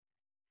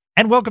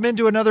And welcome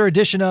into another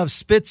edition of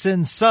Spits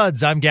and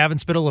Suds. I'm Gavin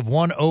Spittle of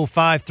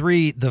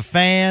 105.3 The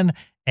Fan,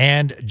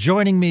 and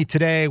joining me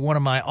today, one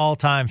of my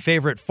all-time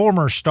favorite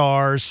former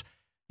stars.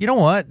 You know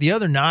what? The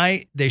other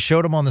night, they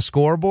showed him on the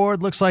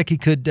scoreboard. Looks like he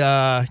could,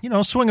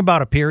 swing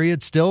about a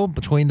period still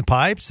between the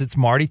pipes. It's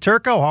Marty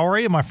Turco. How are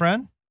you, my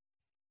friend?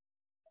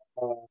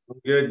 I'm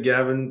good,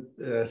 Gavin.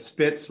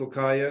 Spitz, we'll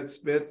call you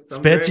Spitz.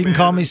 Spitz, you can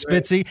call me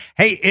Spitzy.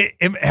 Hey,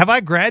 have I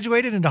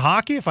graduated into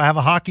hockey if I have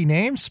a hockey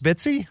name?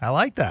 Spitzy? I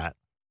like that.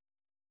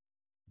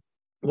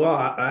 Well,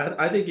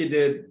 I think you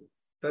did.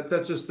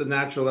 That's just the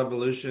natural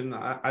evolution.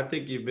 I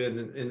think you've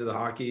been into the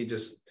hockey,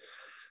 just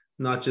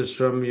not just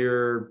from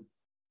your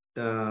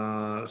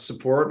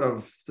support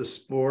of the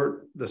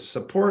sport,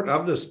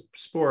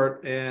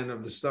 and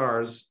of the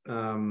Stars.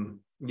 You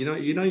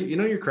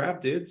know your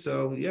crap, dude.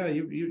 So yeah,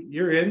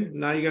 you're in.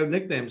 Now you got a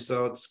nickname,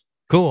 so it's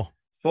cool.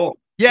 Full.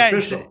 Yeah,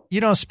 official.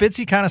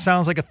 Spitzy kind of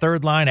sounds like a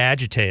third line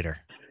agitator,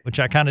 which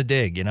I kind of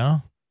dig,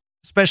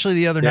 especially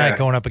the other night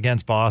going up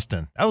against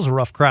Boston. That was a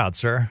rough crowd,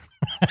 sir.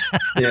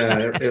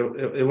 Yeah,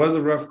 it was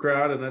a rough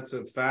crowd, and that's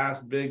a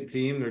fast, big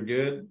team. They're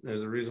good.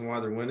 There's a reason why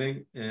they're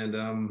winning, and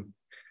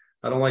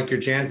I don't like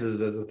your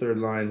chances as a third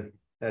line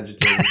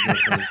agitator.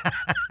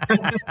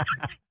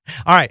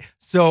 All right,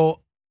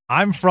 so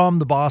I'm from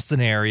the Boston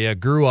area,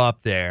 grew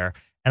up there,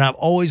 and I've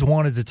always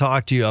wanted to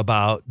talk to you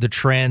about the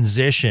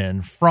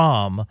transition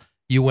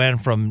you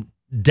went from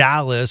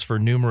Dallas for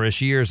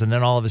numerous years, and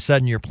then all of a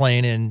sudden you're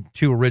playing in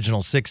two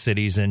original six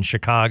cities in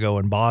Chicago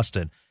and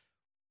Boston.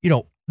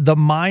 The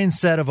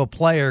mindset of a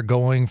player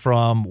going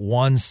from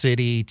one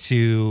city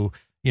to,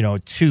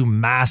 two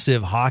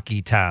massive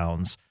hockey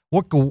towns.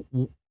 What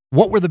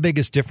were the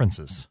biggest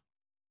differences?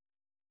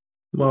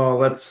 Well,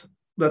 let's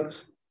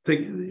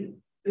think.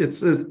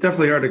 It's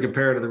definitely hard to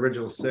compare to the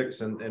original six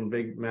and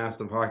big,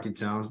 massive hockey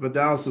towns, but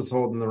Dallas is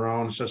holding their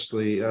own,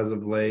 especially as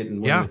of late, and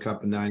winning the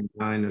Cup in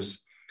 '99.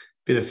 There's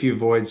been a few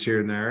voids here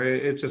and there.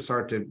 It's just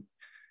hard to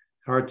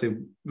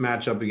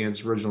match up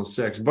against original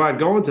six. But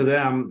going to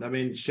them, I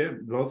mean,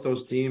 both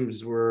those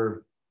teams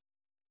were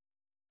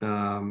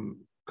coming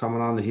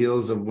on the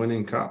heels of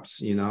winning cups.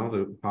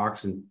 The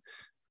Hawks in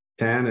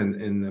 10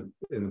 and the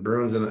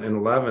Bruins in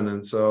 11,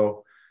 and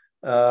so.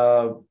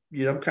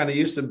 I'm kind of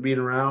used to being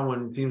around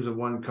when teams have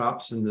won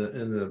cups and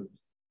the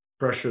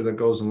pressure that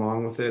goes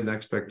along with it and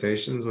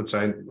expectations, which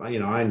I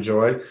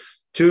enjoy.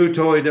 Two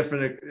totally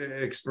different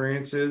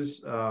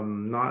experiences.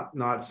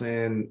 Not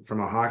saying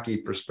from a hockey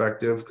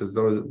perspective, because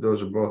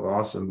those are both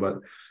awesome, but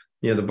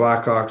the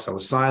Blackhawks, I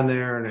was signed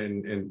there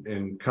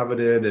and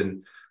coveted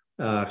and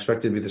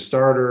expected to be the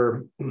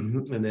starter,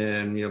 and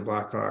then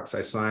Blackhawks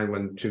I signed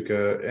when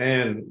Tuukka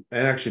and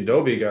actually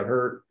Dobie got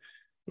hurt.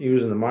 He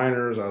was in the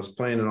minors. I was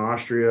playing in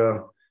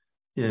Austria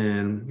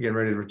and getting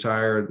ready to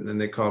retire. And then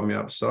they called me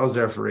up. So I was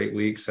there for 8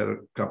 weeks, had a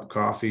cup of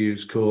coffee. It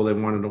was cool. They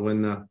wanted to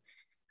win the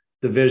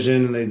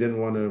division, and they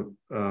didn't want to,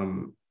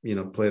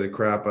 play the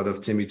crap out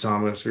of Timmy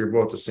Thomas. We were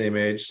both the same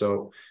age.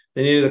 So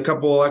they needed a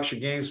couple extra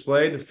games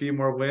played, a few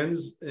more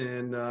wins.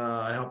 And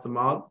I helped them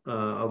out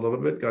a little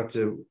bit. Got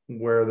to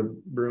wear the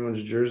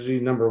Bruins jersey,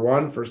 number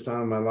 1, first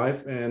time in my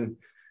life. And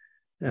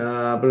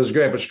but it was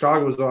great. But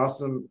Chicago was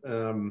awesome.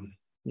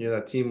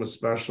 That team was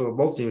special.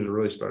 Both teams were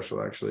really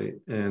special, actually.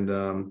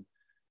 And,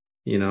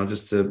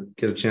 just to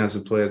get a chance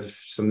to play with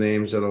some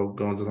names that'll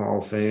go into the Hall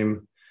of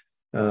Fame,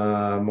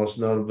 most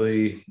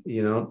notably,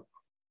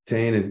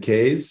 Tane and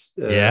Kays.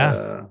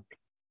 My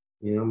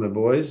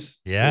boys.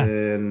 Yeah.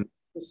 And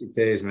especially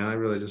Kays, man, I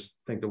really just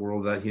think the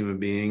world of that human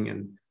being,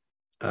 and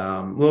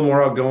a little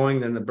more outgoing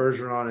than the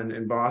Bergeron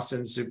in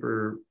Boston.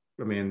 Super,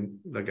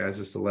 that guy's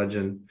just a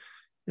legend.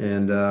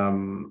 And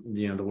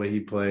the way he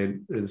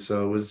played, and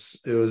so it was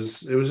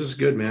just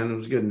good, man. It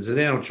was good. And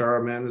Zdeno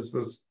Chara, man, there's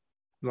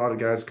a lot of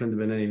guys couldn't have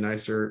been any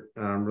nicer.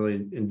 Really,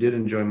 and did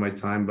enjoy my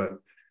time. But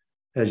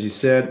as you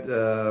said,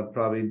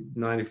 probably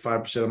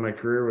 95% of my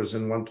career was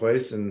in one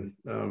place, and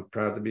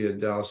proud to be a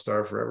Dallas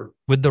Star forever.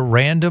 With the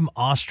random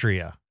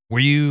Austria,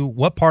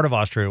 what part of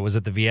Austria? Was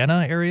it the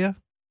Vienna area?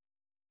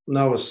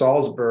 No, it was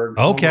Salzburg.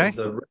 Okay.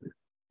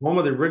 Home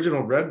of the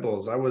original Red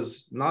Bulls. I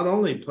was not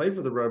only played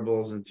for the Red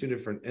Bulls in 2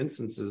 different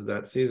instances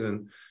that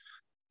season.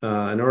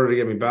 In order to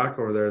get me back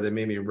over there, they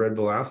made me a Red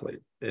Bull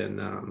athlete.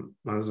 And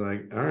I was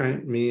like, all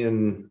right, me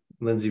and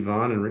Lindsey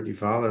Vonn and Ricky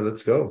Fowler,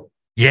 let's go.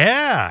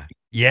 Yeah.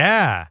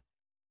 Yeah.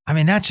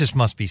 That just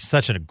must be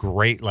such a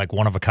great,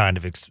 one of a kind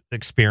of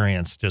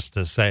experience, just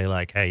to say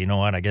hey, you know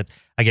what? I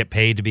get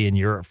paid to be in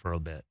Europe for a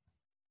bit.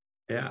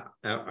 Yeah,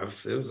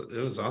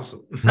 it was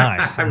awesome.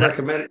 Nice. I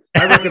recommend it.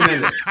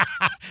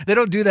 They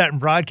don't do that in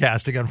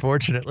broadcasting,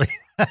 unfortunately.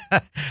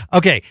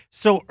 Okay,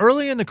 so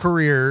early in the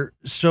career,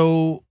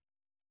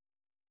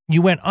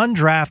 you went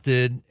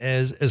undrafted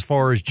as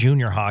far as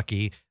junior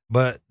hockey,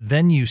 but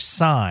then you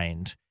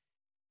signed.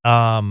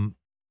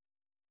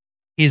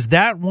 Is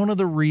that one of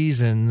the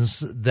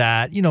reasons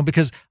that,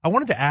 because I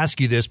wanted to ask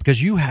you this,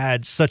 because you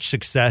had such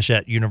success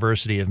at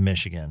University of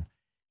Michigan.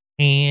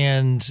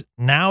 And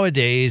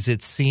nowadays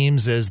it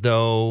seems as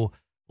though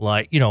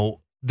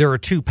there are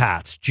two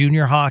paths: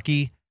 junior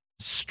hockey,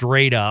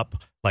 straight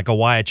up, like a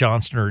Wyatt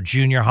Johnston or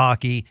junior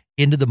hockey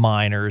into the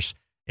minors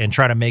and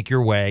try to make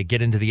your way,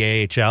 get into the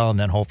AHL, and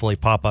then hopefully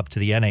pop up to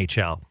the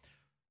NHL.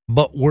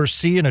 But we're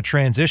seeing a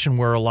transition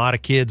where a lot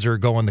of kids are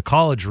going the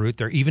college route.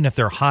 They're, even if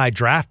they're high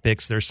draft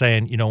picks, they're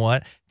saying, you know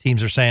what?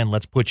 Teams are saying,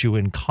 let's put you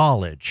in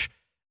college.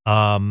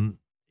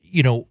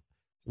 You know,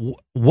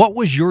 what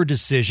was your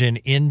decision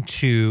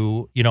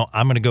into, you know,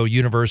 I'm going to go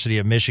University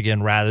of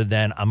Michigan rather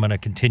than I'm going to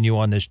continue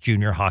on this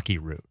junior hockey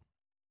route?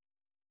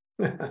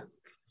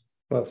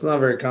 Well, it's not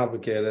very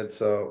complicated,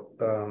 so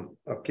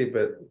I'll keep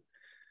it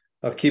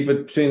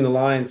between the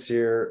lines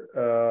here.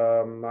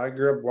 I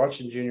grew up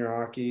watching junior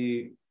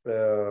hockey,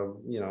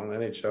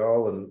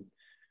 NHL, and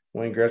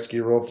Wayne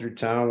Gretzky rolled through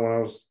town when I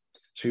was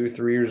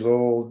 2-3 years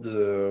old.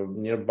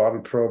 Bobby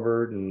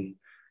Probert and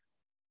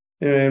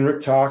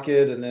Rick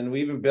Tocchet, and then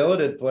we even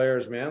billeted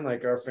players, man.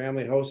 Like our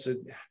family hosted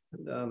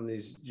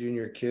these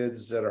junior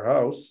kids at our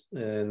house,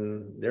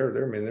 and they're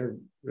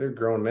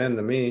grown men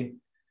to me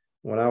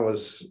when I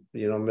was,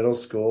 middle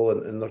school,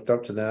 and looked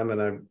up to them.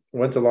 And I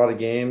went to a lot of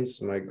games.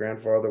 My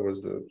grandfather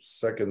was the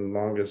second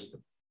longest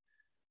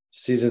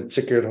season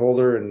ticket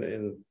holder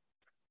in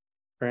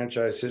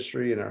franchise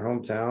history in our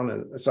hometown.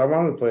 And so I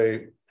wanted to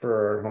play for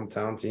our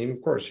hometown team.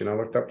 Of course, I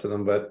looked up to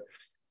them, but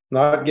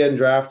not getting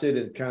drafted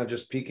and kind of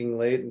just peaking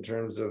late in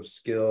terms of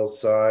skill,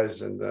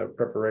 size, and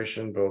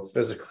preparation, both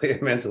physically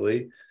and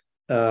mentally.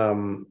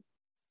 When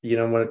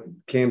it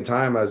came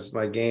time, as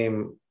my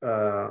game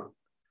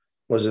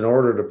was in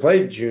order to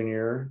play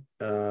junior,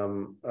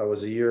 I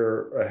was a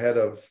year ahead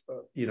of,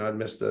 I'd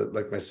missed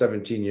my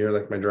 17 year,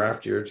 like my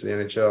draft year to the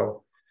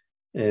NHL.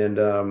 And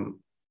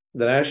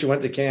then I actually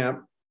went to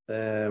camp,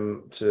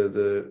 to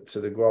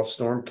the Guelph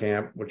Storm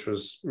camp, which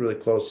was really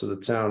close to the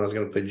town. I was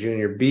going to play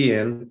junior B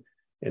in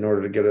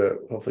order to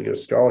hopefully get a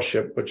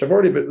scholarship, which I've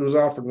already was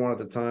offered one at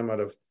the time out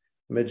of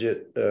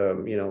midget,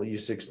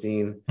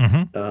 U16,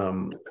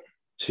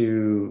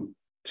 to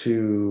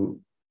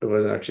it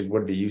wasn't actually,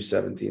 would be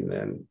U17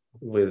 then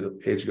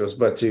with age goes,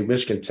 but to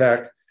Michigan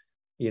Tech,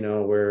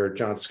 where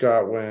John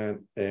Scott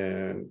went,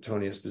 and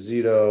Tony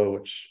Esposito,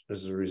 which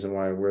is the reason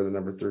why I wear the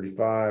number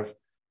 35,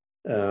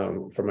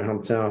 from my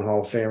hometown,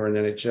 Hall of Famer in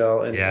the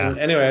NHL. And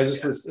anyway,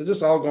 it's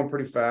just all going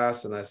pretty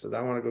fast. And I said,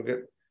 I want to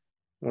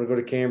go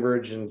to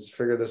Cambridge and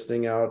figure this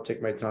thing out,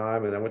 take my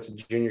time. And I went to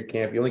junior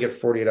camp. You only get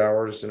 48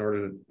 hours in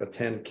order to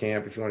attend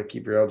camp if you want to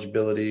keep your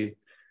eligibility.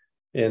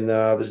 And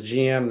this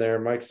GM there,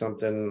 Mike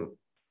something,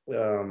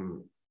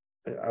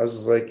 I was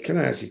just like, can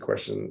I ask you a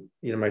question?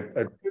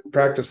 I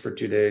practiced for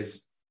 2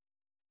 days,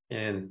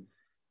 and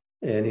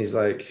he's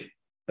like,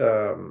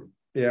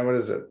 yeah, what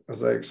is it? I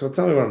was like, so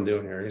tell me what I'm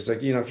doing here. He's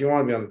like, if you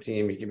want to be on the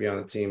team, you can be on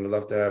the team. We'd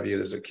love to have you.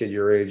 There's a kid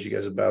your age. You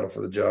guys will battle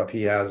for the job.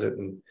 He has it,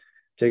 and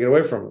take it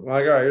away from him. I'm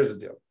like, all right, here's the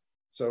deal.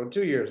 So in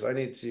 2 years, I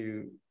need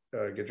to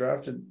get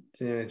drafted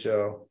to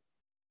the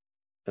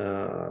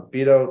NHL,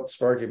 beat out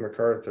Sparky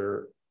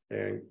MacArthur,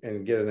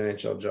 and get an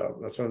NHL job.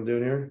 That's what I'm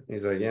doing here.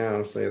 He's like, yeah,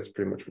 honestly, that's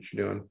pretty much what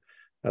you're doing.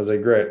 I was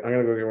like, great. I'm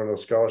gonna go get one of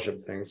those scholarship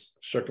things.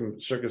 Shook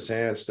his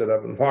hand, stood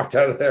up, and walked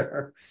out of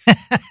there.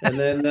 and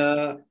then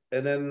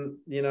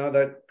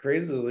that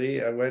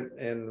crazily, I went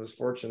and was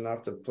fortunate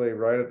enough to play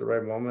right at the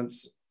right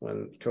moments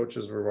when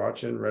coaches were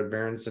watching, Red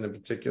Berenson in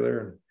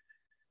particular,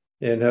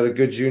 and had a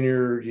good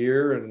junior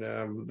year.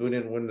 And we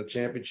didn't win the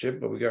championship,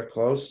 but we got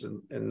close.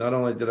 And not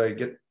only did I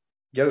get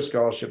a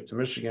scholarship to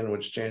Michigan,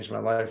 which changed my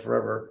life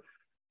forever,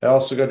 I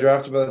also got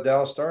drafted by the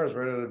Dallas Stars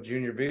right out of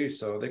junior B.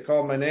 So they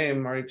called my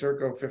name, Marty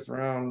Turco, 5th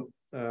round,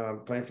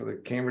 playing for the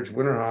Cambridge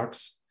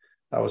Winterhawks.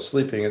 I was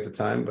sleeping at the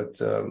time, but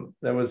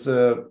that was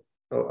a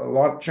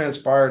lot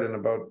transpired in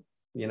about,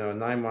 a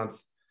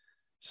 9-month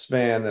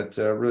span that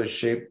really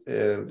shaped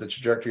the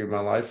trajectory of my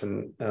life.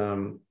 And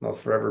I'll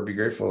forever be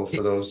grateful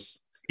for those.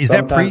 Is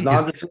that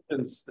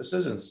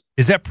decisions?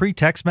 Is that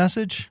pre-text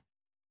message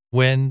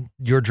when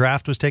your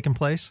draft was taking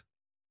place?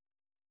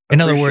 In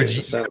other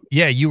words,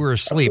 you were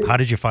asleep. How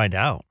did you find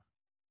out?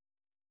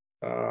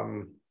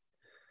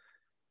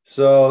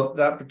 So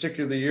that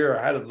particular year,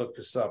 I had to look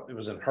this up. It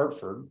was in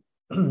Hartford.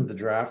 The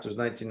draft was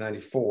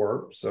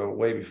 1994, so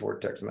way before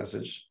text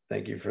message.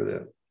 Thank you for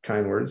the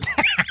kind words.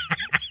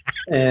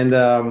 and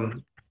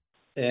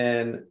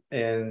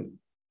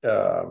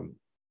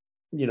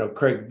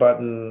Craig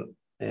Button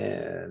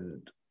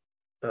and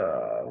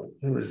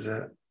who was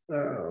that?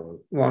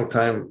 Long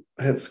time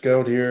head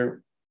scout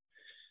here.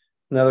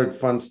 Another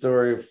fun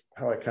story of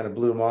how I kind of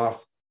blew him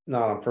off,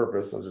 not on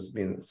purpose. I was just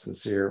being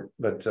sincere.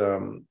 But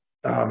old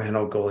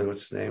goalie,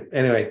 what's his name?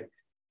 Anyway,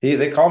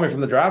 they called me from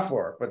the draft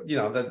floor. But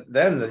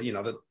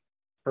the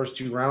first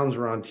 2 rounds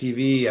were on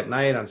TV at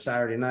night on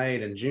Saturday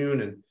night in June,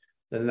 and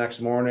then the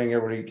next morning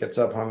everybody gets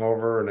up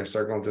hungover and they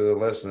start going through the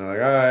list, and they're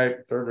like, all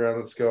right, 3rd round,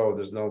 let's go.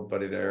 There's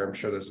nobody there. I'm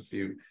sure there's a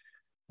few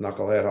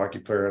knucklehead hockey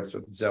players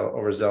with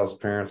overzealous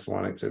parents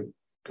wanting to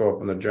go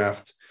up in the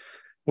draft,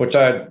 which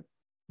I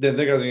didn't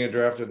think I was going to get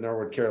drafted, nor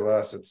would care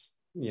less. It's,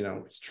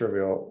 it's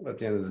trivial at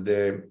the end of the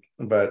day.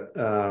 But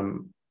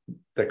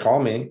they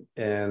call me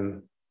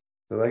and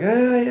they're like,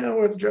 yeah,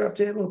 we're at the draft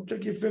table.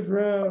 Took you 5th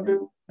round.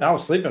 And I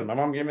was sleeping. My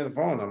mom gave me the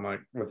phone. I'm like,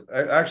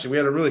 actually, we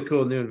had a really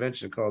cool new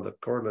invention called the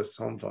cordless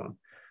home phone.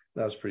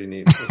 That was pretty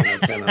neat with an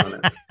antenna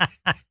on it.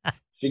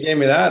 She gave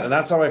me that, and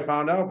that's how I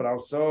found out. But I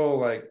was so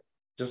like,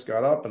 just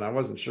got up, and I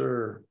wasn't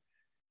sure,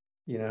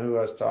 who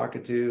I was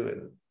talking to,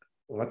 and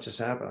what just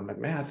happened. I'm like,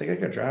 man, I think I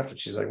got drafted.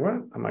 She's like, what?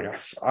 I'm like,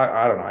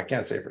 I don't know. I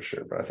can't say for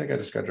sure, but I think I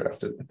just got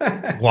drafted.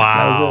 That was it.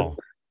 Wow.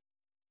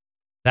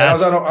 And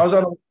That's,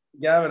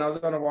 Gavin, I was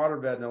on a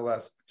waterbed, no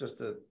less, just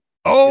to get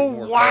oh,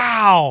 more credit.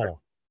 wow.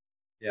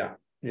 Yeah,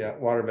 yeah,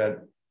 waterbed.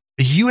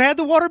 You had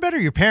the waterbed or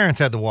your parents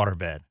had the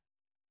waterbed?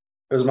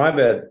 It was my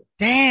bed.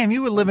 Damn,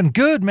 you were living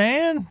good,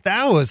 man.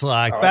 That was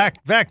like Oh,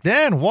 back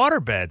then,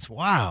 waterbeds.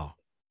 Wow.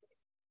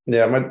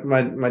 yeah,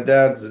 my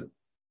dad's, a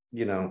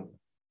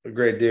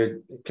great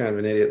dude, kind of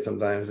an idiot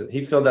sometimes. And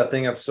he filled that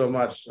thing up so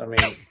much. I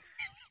mean,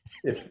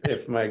 if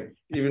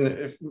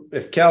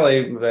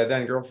Kelly, my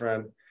then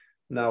girlfriend,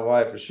 now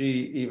wife, if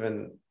she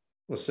even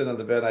was sitting on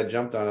the bed, I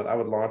jumped on it, I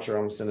would launch her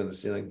almost into the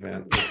ceiling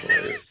fan. It's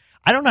hilarious.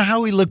 I don't know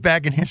how we look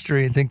back in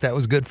history and think that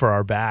was good for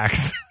our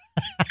backs.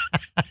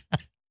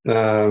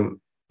 I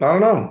don't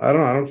know. I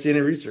don't see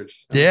any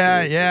research.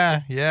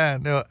 Yeah.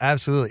 No,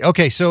 absolutely.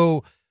 Okay,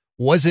 so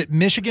was it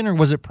Michigan or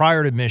was it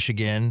prior to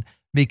Michigan?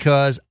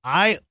 Because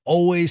I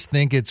always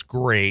think it's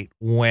great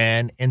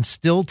when, and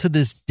still to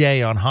this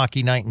day on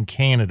Hockey Night in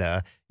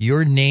Canada,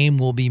 your name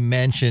will be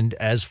mentioned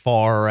as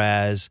far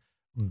as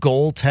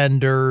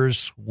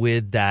goaltenders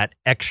with that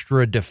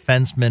extra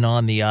defenseman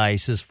on the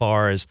ice, as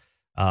far as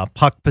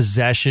puck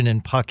possession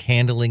and puck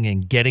handling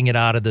and getting it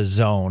out of the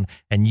zone.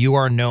 And you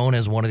are known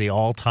as one of the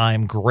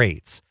all-time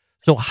greats.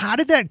 So how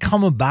did that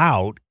come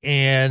about?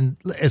 And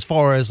as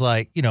far as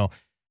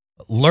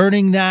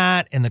learning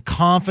that and the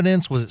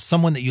confidence, was it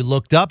someone that you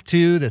looked up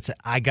to that said,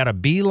 I got to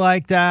be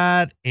like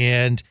that?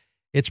 And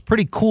it's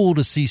pretty cool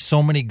to see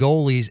so many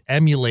goalies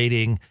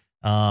emulating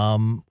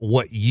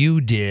what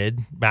you did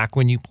back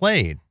when you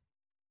played.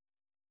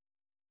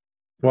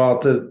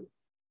 Well,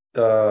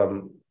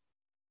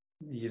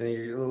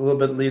 you're a little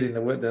bit leading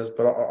the witness,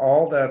 but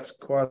all that's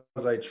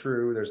quasi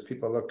true. There's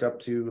people I look up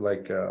to,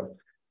 like, Ron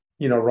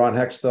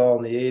Hextall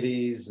in the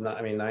 80s,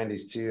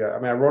 90s too. I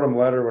mean, I wrote him a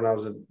letter when I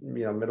was in,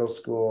 middle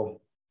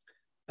school.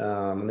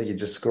 I think he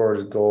just scored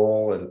his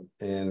goal,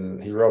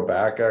 and he wrote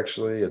back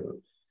actually.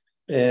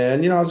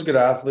 And I was a good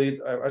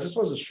athlete. I just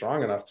wasn't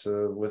strong enough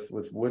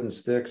with wooden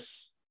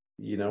sticks,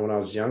 when I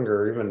was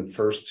younger, even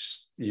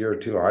first year or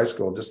two of high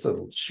school, just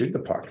to shoot the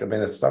puck. I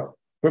mean, that stuff,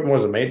 equipment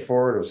wasn't made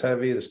for it. It was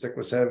heavy. The stick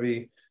was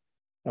heavy.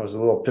 I was a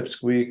little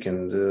pipsqueak,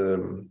 and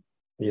so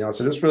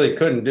just really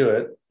couldn't do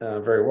it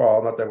very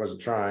well. Not that I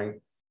wasn't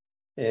trying.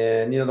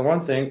 And the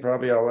one thing,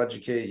 probably I'll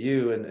educate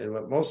you and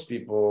what most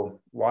people,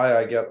 why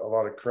I get a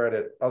lot of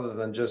credit, other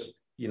than just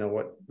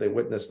what they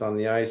witnessed on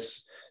the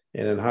ice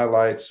and in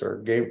highlights or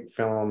game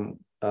film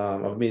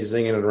of me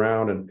zinging it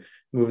around and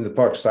moving the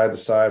puck side to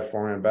side,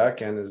 forehand,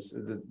 backhand, is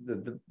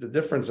the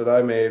difference that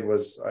I made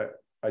was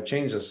I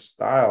changed the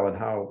style and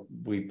how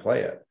we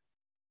play it.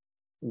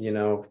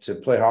 To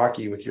play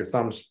hockey with your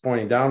thumbs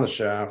pointing down the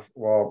shaft,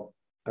 well,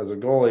 as a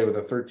goalie with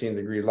a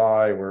 13-degree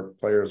lie, where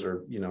players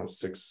are,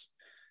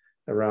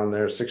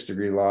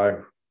 6-degree lie,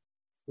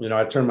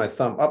 I turn my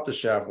thumb up the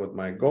shaft with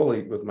my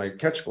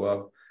catch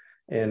glove,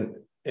 and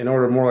in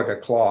order more like a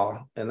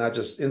claw, and that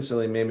just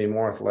instantly made me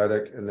more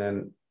athletic. And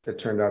then it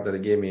turned out that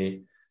it gave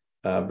me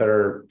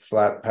better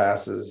flat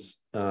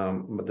passes.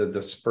 But the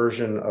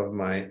dispersion of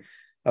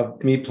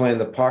me playing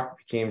the puck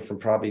came from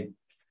probably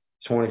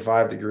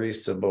 25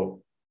 degrees to about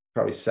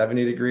probably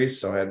 70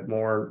 degrees. So I had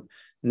more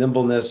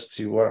nimbleness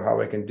to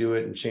how I can do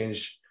it and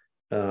change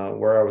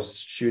where I was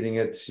shooting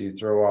it to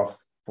throw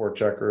off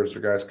forecheckers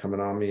or guys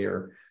coming on me,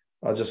 or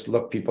I'll just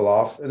look people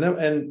off.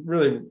 And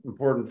really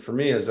important for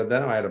me is that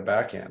then I had a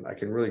backhand. I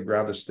can really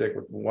grab the stick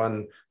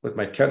with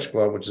my catch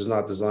glove, which is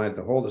not designed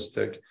to hold a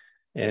stick,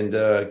 and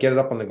get it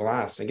up on the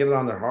glass and get it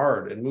on there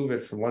hard and move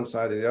it from one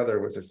side to the other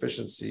with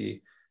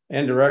efficiency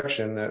and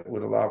direction that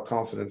would allow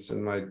confidence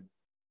in my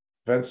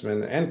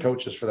defensemen and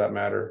coaches, for that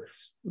matter,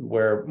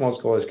 where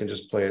most goalies can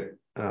just play it,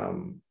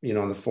 on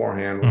the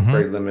forehand with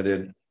very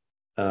limited,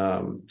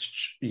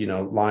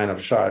 line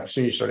of shot. As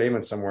soon as you start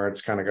aiming somewhere,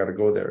 it's kind of got to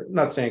go there. I'm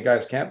not saying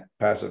guys can't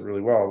pass it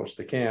really well, which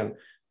they can.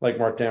 Like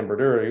Martin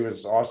Brodeur, he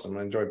was awesome.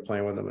 I enjoyed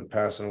playing with him and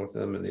passing with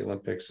him in the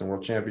Olympics and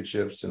World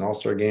Championships and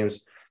All-Star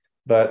games.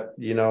 But,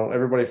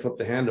 everybody flipped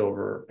the hand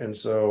over. And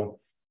so,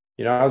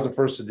 I was the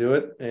first to do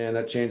it, and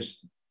that changed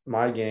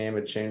my game.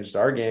 It changed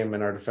our game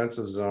in our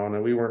defensive zone.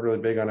 And we weren't really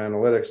big on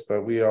analytics,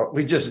 but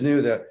we just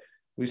knew that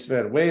we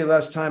spent way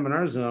less time in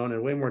our zone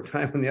and way more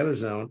time in the other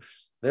zone.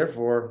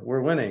 Therefore,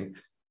 we're winning.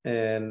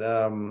 And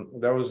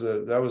that was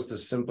the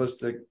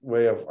simplistic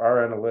way of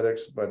our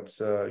analytics, but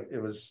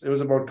it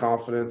was about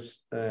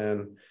confidence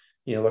and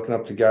looking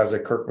up to guys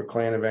like Kirk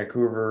McLean in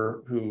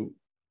Vancouver, who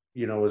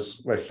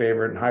was my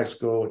favorite in high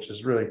school, which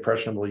is really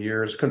impressionable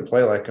years. Couldn't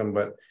play like him,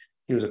 but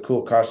he was a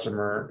cool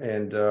customer.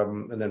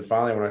 And then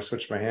finally, when I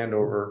switched my hand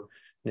over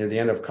near the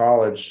end of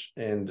college,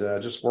 and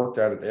just worked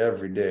at it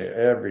every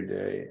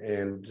day,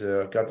 and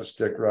got the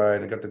stick right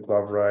and got the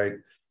glove right.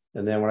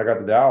 And then when I got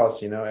to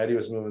Dallas, Eddie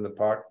was moving the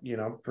puck,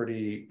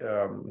 pretty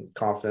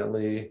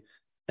confidently,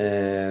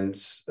 and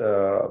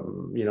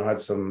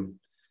had some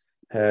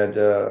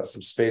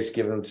space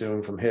given to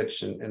him from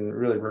Hitch and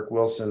really Rick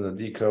Wilson, the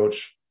D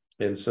coach.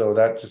 And so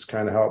that just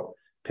kind of helped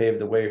pave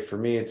the way for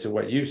me to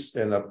what you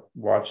end up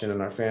watching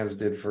and our fans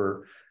did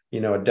for,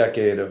 a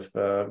decade of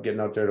getting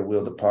out there to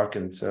wield the puck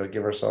and to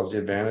give ourselves the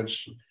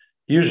advantage.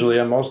 Usually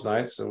on most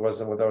nights, it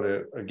wasn't without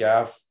a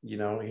gaff,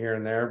 here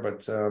and there,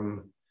 but,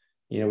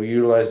 we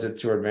utilized it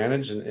to our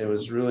advantage, and it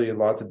was really a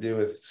lot to do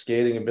with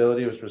skating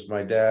ability, which was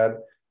my dad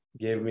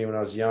gave me when I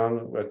was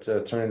young, but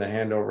turning the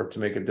hand over to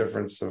make a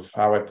difference of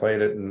how I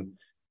played it.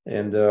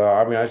 And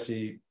I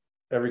see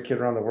every kid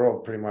around the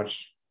world pretty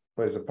much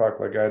plays the puck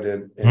like I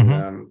did,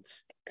 and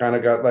kind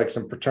of got like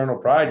some paternal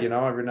pride,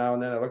 every now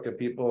and then I look at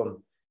people and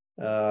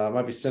I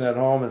might be sitting at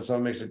home and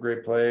someone makes a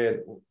great play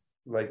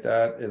like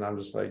that, and I'm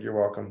just like, you're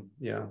welcome.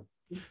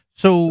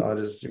 So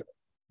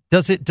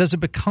does it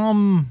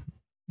become,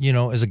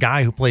 as a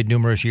guy who played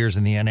numerous years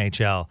in the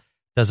NHL,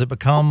 does it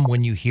become,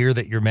 when you hear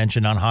that you're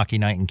mentioned on Hockey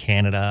Night in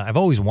Canada? I've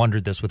always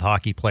wondered this with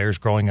hockey players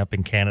growing up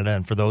in Canada.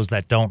 And for those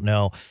that don't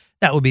know,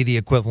 that would be the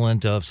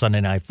equivalent of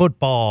Sunday Night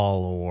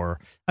Football, or,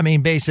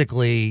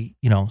 basically,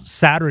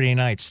 Saturday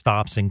night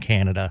stops in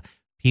Canada.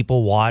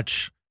 People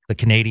watch the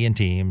Canadian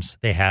teams.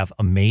 They have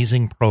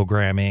amazing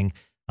programming.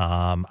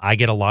 I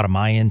get a lot of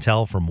my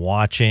intel from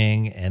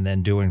watching and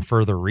then doing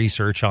further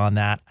research on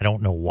that. I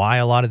don't know why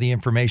a lot of the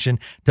information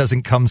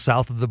doesn't come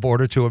south of the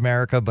border to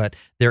America, but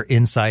their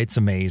insight's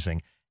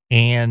amazing.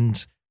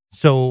 And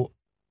so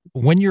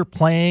when you're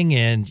playing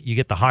and you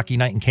get the Hockey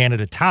Night in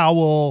Canada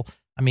towel,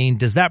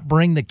 does that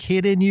bring the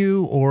kid in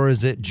you, or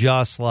is it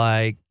just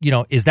like,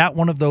 is that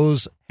one of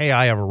those, hey,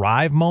 I have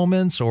arrived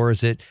moments, or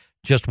is it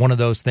just one of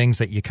those things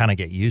that you kind of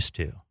get used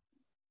to?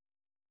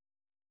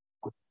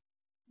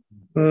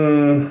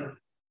 I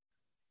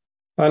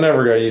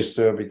never got used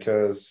to it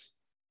because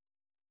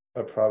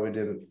I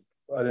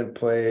didn't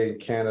play in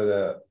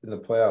Canada in the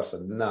playoffs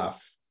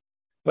enough.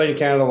 Played in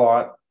Canada a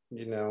lot,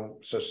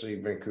 especially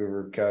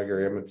Vancouver,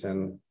 Calgary,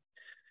 Edmonton.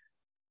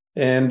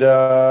 And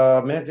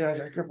man, dude,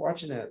 I grew up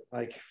watching it.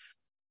 Like,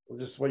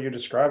 just what you're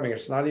describing.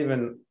 It's not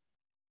even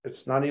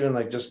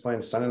like just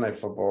playing Sunday Night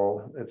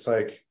Football. It's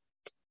like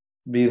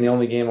being the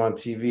only game on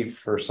TV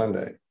for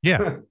Sunday.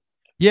 Yeah.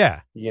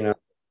 Yeah.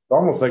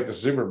 Almost like the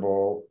Super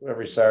Bowl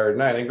every Saturday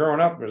night. And growing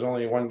up, there's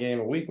only one game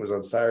a week was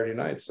on Saturday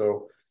night.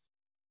 So,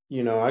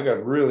 I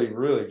got really,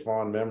 really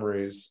fond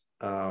memories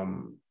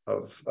of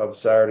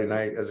Saturday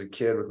night as a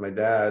kid with my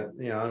dad,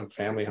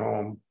 family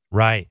home.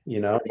 Right.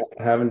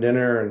 Having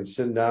dinner and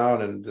sitting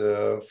down. And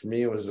for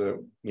me, it was a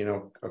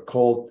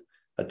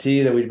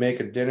tea that we'd make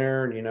at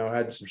dinner and,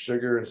 had some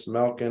sugar and some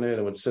milk in it,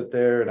 and would sit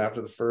there. And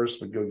after the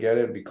first, we'd go get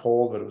it. It'd be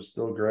cold, but it was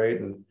still great.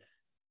 And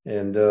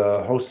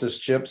Hostess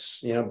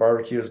chips,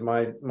 barbecue is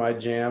my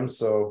jam.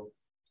 So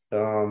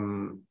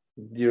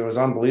it was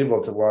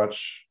unbelievable to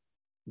watch.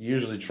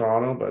 Usually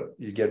Toronto, but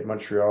you get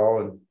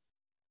Montreal,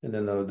 and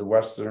then the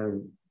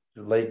Western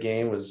late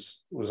game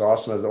was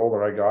awesome. As the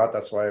older I got,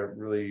 that's why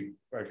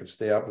I could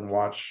stay up and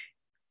watch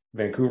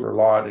Vancouver a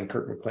lot. And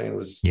Kirk McLean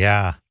was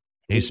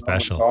he's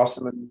special. Was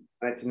awesome in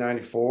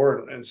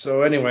 1994. And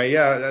so anyway,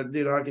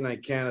 dude, Hockey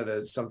Night Canada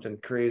is something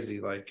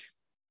crazy. Like,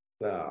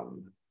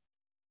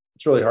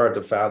 it's really hard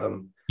to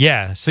fathom.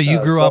 Yeah. So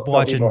you grew up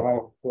watching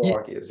how cool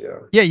hockey is,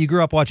 Yeah, you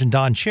grew up watching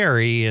Don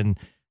Cherry and,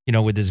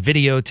 with his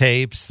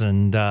videotapes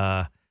and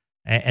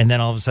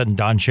then all of a sudden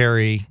Don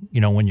Cherry,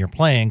 when you're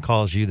playing,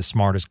 calls you the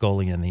smartest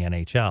goalie in the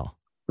NHL.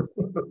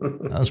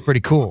 That was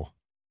pretty cool.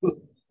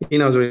 He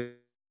knows what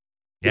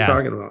he's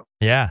talking about.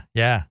 Yeah,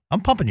 yeah.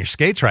 I'm pumping your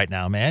skates right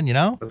now, man,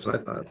 That's what I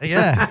thought.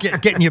 Yeah,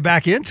 getting you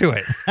back into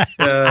it.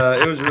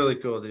 It was really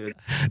cool, dude.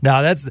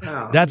 No, that's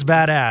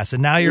badass.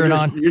 And now you're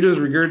just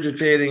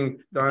regurgitating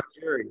Don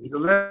Cherry. He's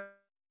a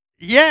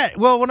Yeah,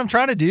 well, what I'm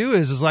trying to do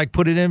is like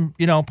put it in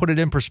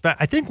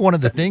perspective. I think one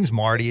of the things,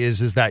 Marty,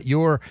 is that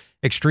you're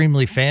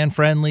extremely fan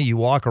friendly. You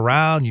walk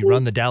around, you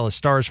run the Dallas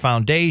Stars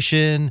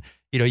Foundation.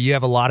 You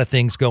have a lot of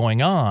things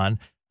going on.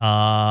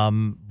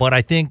 But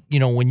I think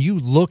when you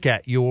look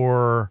at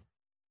your,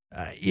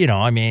 you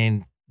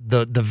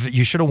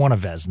should have won a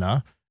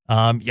Vezina.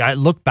 I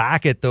look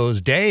back at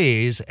those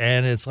days,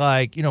 and it's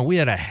like we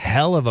had a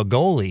hell of a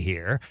goalie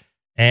here,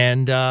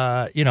 and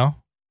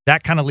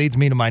that kind of leads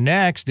me to my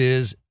next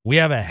is we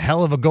have a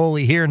hell of a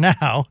goalie here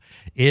now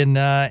in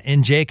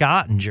Jake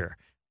Oettinger.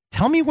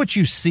 Tell me what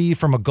you see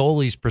from a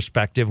goalie's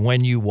perspective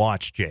when you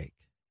watch Jake.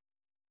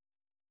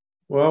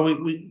 Well,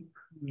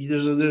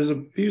 there's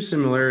a few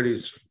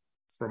similarities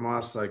from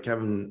us. Like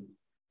Kevin,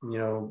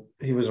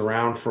 he was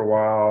around for a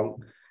while,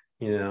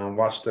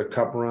 watched the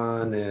cup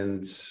run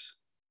and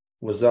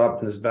was up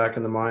and is back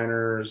in the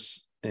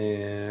minors,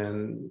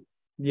 and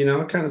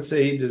I kind of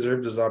say he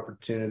deserved his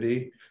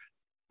opportunity.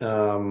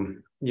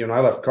 When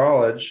I left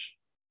college,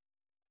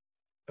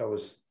 I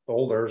was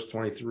older, I was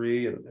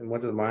 23, and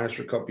went to the minors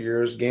for a couple of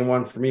years. Game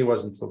one for me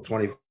wasn't until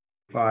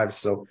 25.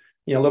 So,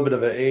 a little bit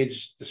of an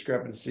age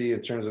discrepancy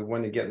in terms of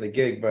when to get in the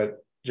gig.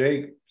 But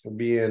Jake, for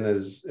being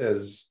as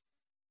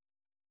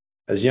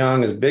as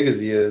young, as big as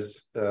he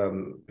is,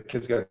 the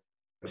kid's got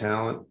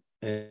talent,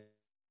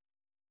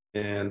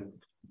 and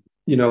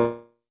you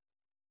know,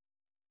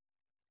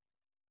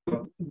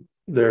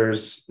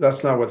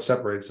 that's not what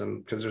separates him,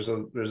 because there's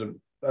a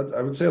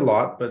I would say a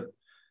lot, but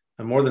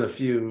more than a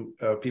few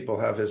people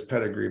have his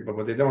pedigree, but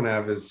what they don't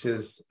have is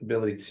his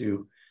ability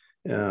to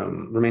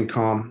remain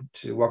calm,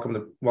 to welcome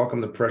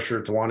the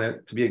pressure, to want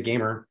it, to be a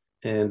gamer,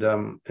 and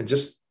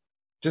just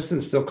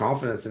instill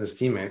confidence in his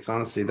teammates.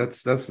 Honestly,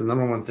 that's the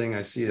number one thing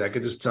I see. I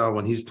could just tell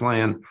when he's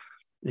playing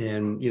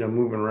and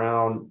moving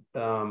around,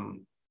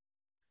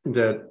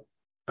 that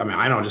I mean,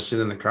 I don't just sit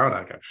in the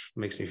crowd. It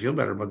makes me feel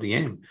better about the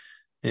game,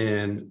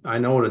 and I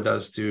know what it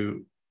does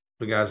to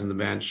the guys on the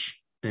bench.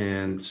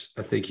 And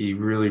I think he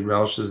really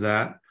relishes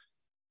that,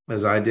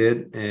 as I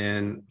did.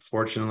 And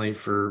fortunately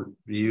for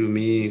you,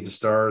 me, the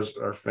Stars,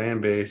 our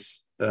fan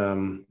base,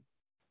 man,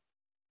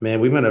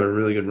 we might have a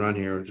really good run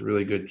here with a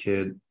really good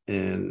kid,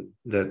 and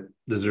that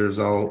deserves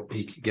all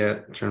he could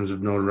get in terms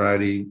of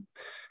notoriety,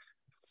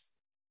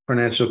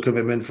 financial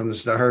commitment from the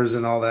Stars,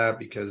 and all that,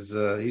 because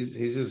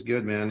he's just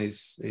good, man.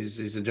 He's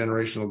a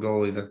generational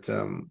goalie that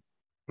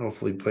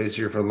hopefully plays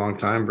here for a long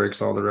time,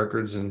 breaks all the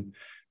records, and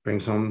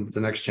brings home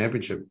the next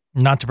championship.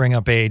 Not to bring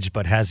up age,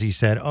 but has he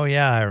said, "Oh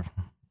yeah,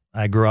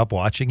 I grew up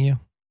watching you"?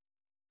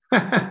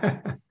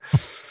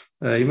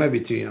 You might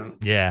be too young.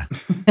 Yeah.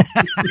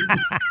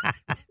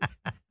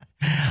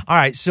 All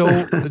right. So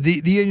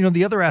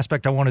the other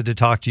aspect I wanted to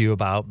talk to you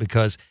about,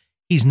 because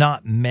he's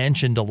not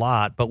mentioned a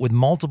lot, but with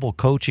multiple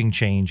coaching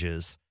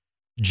changes,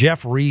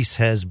 Jeff Reese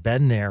has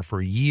been there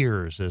for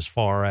years, as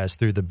far as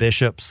through the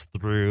Bishops,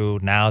 through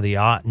now the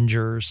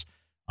Ottingers.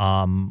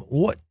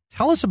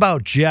 Tell us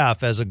about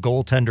Jeff as a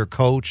goaltender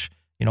coach,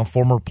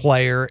 former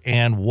player,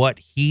 and what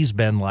he's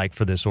been like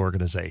for this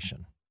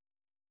organization.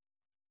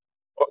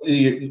 I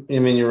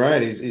mean, you're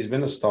right. He's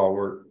been a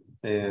stalwart,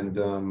 and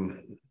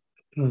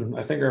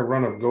I think our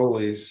run of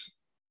goalies,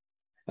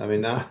 I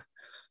mean, now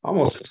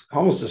almost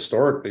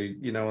historically,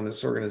 in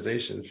this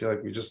organization, I feel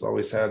like we just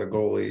always had a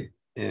goalie,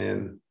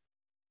 and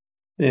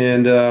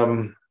his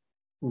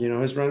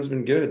run's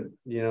been good.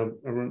 I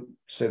wouldn't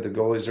say the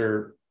goalies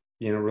are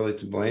really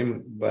to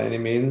blame by any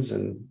means,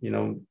 and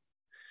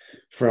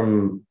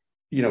from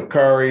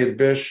Kari and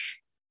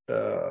Bish,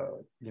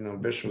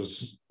 Bish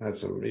he's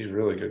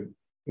really good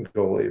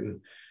goalie,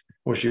 and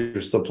wish he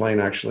was still playing.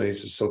 Actually,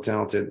 he's just so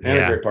talented and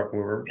a great puck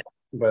mover.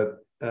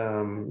 But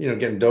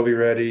getting Dobie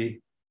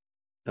ready,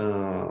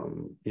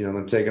 then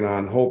taking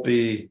on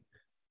Holtby,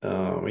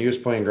 he was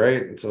playing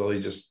great until he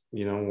just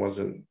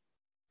wasn't.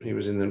 He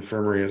was in the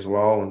infirmary as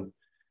well,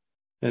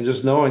 and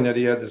just knowing that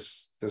he had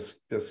this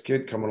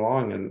kid coming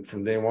along, and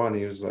from day one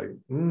he was like,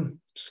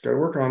 just got to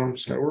work on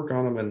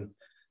him,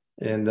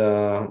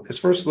 and his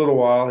first little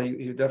while,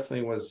 he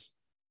definitely was.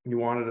 He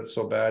wanted it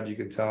so bad. You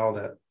can tell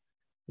that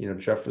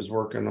Jeff was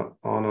working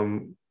on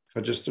him,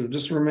 but just to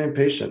remain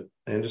patient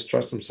and just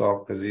trust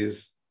himself, because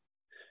he's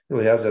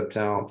really has that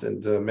talent.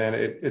 And man,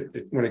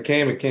 it when it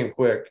came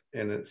quick,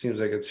 and it seems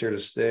like it's here to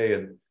stay.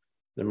 And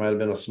there might have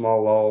been a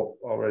small lull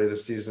already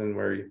this season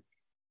where he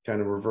kind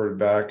of reverted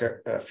back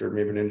after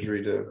maybe an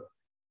injury to,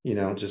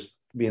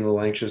 just being a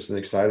little anxious and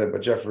excited.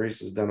 But Jeff Reese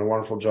has done a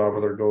wonderful job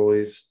with our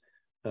goalies.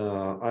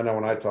 I know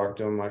when I talk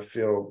to him, I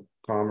feel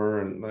calmer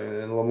and a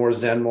little more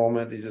zen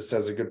moment. He just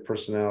has a good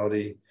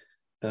personality,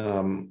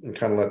 and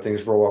kind of let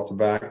things roll off the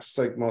back, just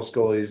like most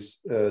goalies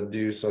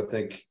do. So I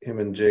think him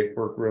and Jake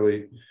work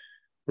really,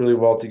 really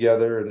well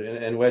together,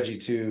 and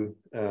Wedgie too.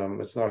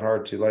 It's not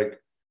hard to like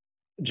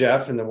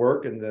Jeff and the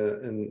work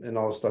and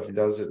all the stuff he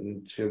does it,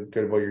 and feel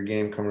good about your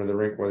game coming to the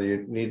rink, whether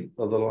you need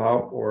a little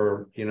help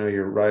or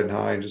you're riding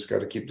high and just got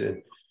to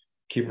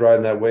keep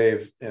riding that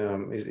wave.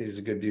 He's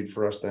a good dude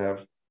for us to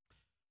have.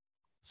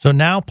 So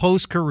now,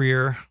 post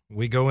career,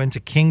 we go into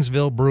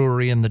Kingsville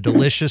Brewery and the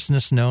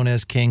deliciousness known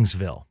as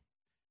Kingsville.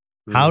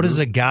 How does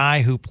a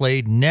guy who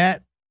played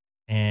net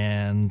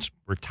and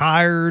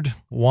retired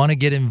want to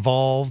get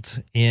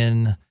involved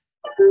in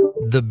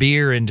the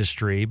beer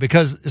industry?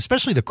 Because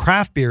especially the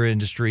craft beer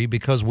industry,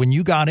 because when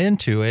you got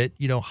into it,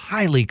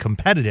 highly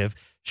competitive,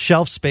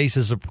 shelf space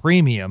is a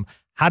premium.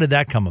 How did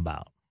that come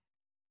about?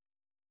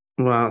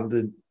 Well,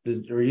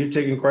 were you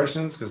taking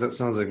questions? Because that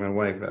sounds like my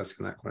wife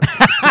asking that question.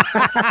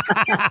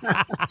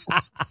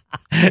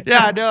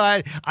 Yeah,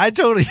 no, I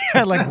totally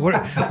like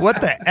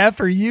what the F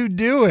are you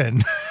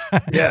doing?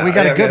 Yeah, we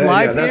got a good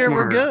life here.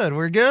 We're good.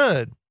 We're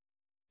good.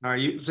 All right,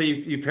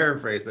 you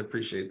paraphrased. I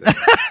appreciate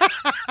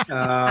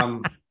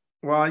that.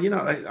 Well,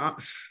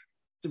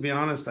 to be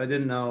honest, I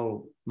didn't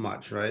know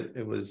much. Right?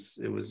 It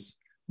was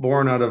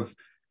born out of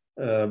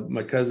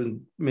my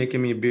cousin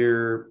making me a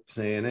beer,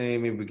 saying, "Hey,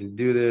 maybe we can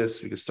do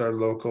this. We can start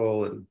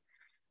local." And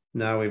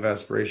now we have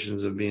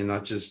aspirations of being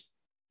not just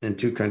in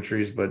two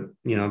countries, but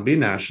be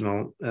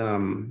national.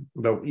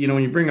 But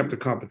when you bring up the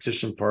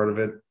competition part of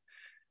it,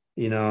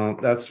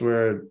 that's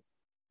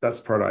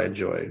the part I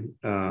enjoy.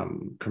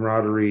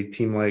 Camaraderie,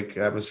 team-like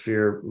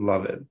atmosphere,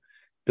 love it.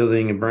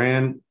 Building a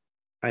brand,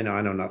 I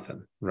know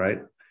nothing,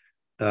 right?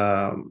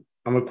 I'm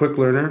a quick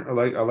learner.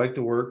 I like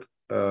to work.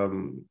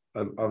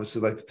 I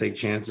obviously like to take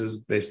chances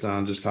based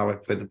on just how I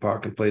played the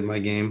puck and played my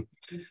game.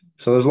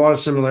 So there's a lot of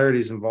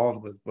similarities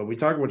involved with, but we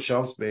talk about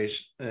shelf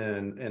space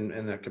and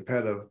the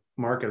competitive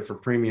market for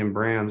premium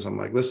brands. I'm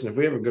like, listen, if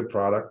we have a good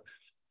product,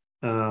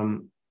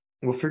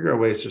 we'll figure out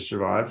ways to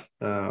survive.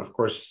 Of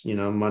course,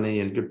 money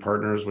and good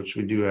partners, which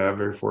we do have,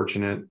 very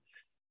fortunate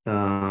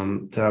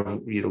to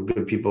have,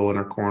 good people in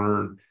our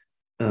corner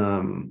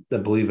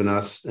that believe in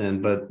us.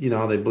 But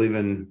they believe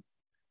in,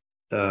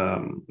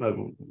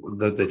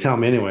 that they tell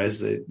me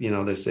anyways,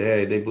 they say,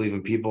 hey, they believe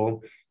in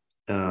people,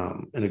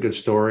 and a good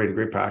story and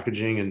great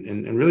packaging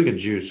and really good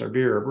juice. Our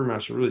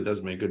brewmaster really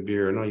does make good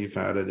beer. I know you've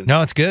had it. And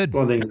No, it's good.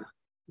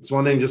 It's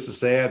one thing just to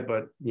say it,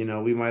 but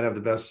we might have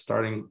the best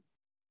starting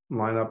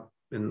lineup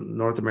in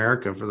North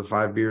America for the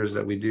 5 beers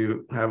that we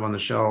do have on the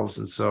shelves.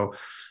 And so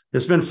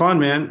it's been fun,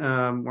 man.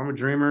 I'm a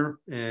dreamer,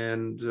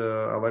 and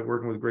I like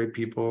working with great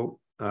people.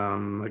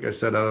 Like I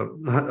said,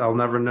 I'll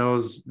never know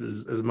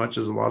as much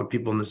as a lot of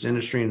people in this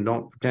industry, and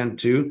don't pretend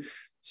to.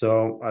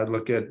 So I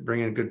look at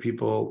bringing good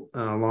people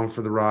along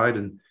for the ride,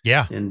 and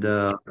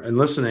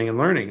listening and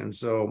learning. And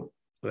so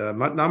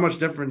not much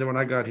different than when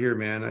I got here,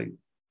 man. I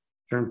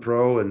turned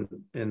pro, and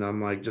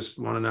I'm like, just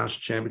won a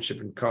national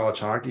championship in college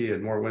hockey,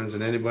 had more wins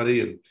than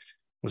anybody, and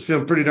was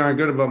feeling pretty darn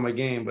good about my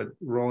game. But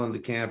rolling into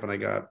camp, and I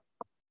got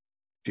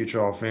future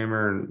Hall of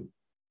Famer and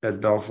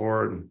Ed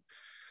Belfour, and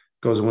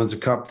goes and wins a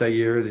cup that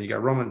year. Then you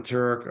got Roman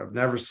Turek. I've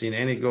never seen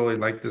any goalie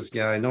like this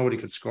guy. Nobody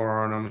could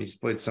score on him. He's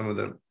played some of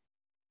the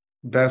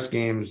best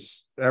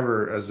games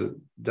ever as a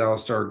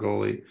Dallas Star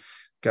goalie.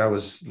 Guy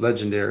was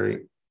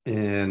legendary.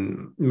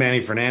 And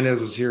Manny Fernandez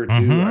was here too.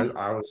 Mm-hmm.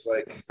 I was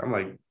like, I'm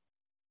like,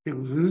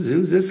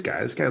 who's this guy?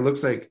 This guy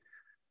looks like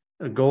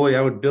a goalie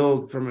I would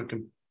build from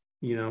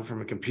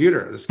a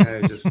computer. This guy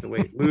is just the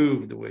way he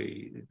moved, the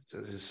way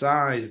his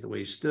size, the way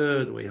he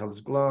stood, the way he held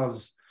his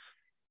gloves.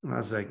 And I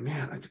was like,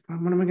 man,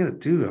 what am I going to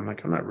do? I'm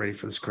like, I'm not ready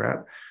for this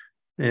crap.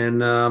 And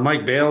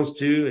Mike Bales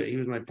too. He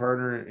was my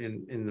partner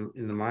in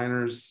the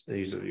minors.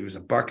 He was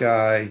a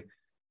Buckeye.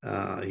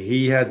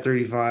 He had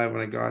 35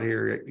 when I got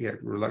here. He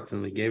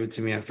reluctantly gave it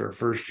to me after our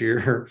first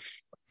year.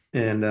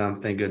 And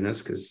thank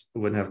goodness, because I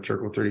wouldn't have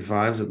Turk with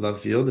 35s at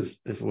Love Field if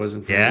it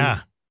wasn't for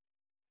him.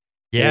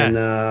 Yeah.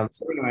 And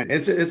so anyway,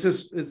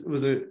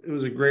 it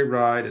was a great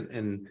ride,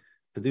 and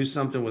to do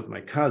something with my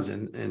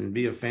cousin and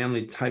be a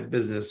family type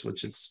business,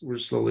 which we're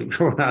slowly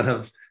growing out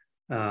of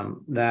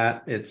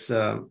that.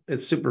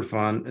 It's super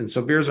fun. And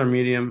so beers are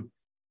medium.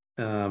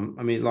 I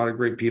mean, a lot of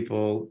great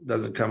people.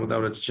 Doesn't come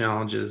without its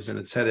challenges and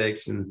its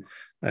headaches. And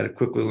I had to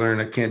quickly learn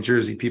I can't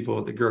Jersey people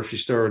at the grocery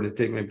store to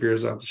take my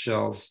beers off the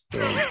shelves. So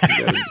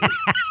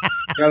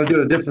got to do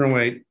it a different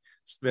way.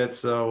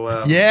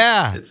 So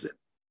it's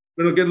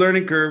been a good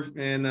learning curve,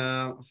 and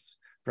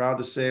proud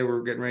to say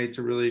we're getting ready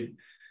to really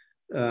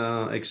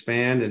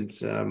expand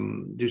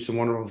and do some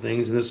wonderful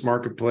things in this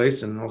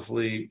marketplace, and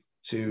hopefully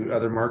to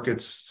other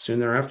markets soon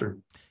thereafter.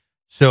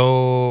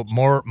 So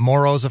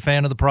Moro's a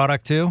fan of the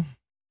product too?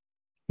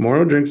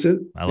 Moro drinks it.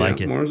 I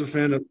like it. Moro's a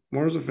fan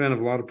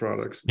of a lot of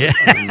products. But,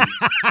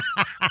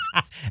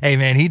 hey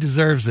man, he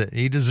deserves it.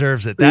 He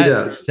deserves it.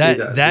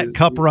 That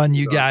cup run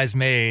you guys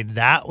made,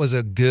 that was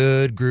a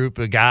good group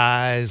of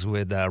guys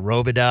with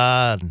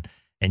Robida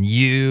and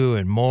you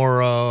and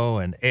Moro,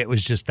 and it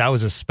was that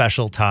was a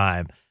special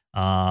time.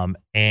 And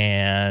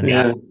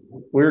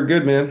we were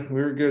good, man.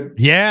 We were good.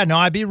 Yeah, no,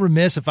 I'd be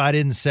remiss if I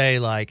didn't say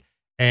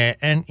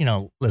and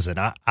listen,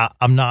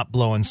 I'm not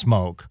blowing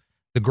smoke.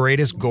 The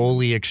greatest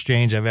goalie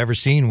exchange I've ever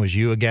seen was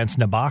you against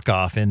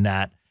Nabokov in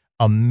that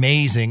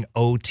amazing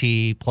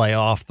OT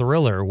playoff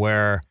thriller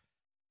where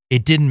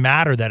it didn't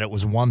matter that it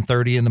was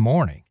 1:30 in the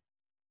morning.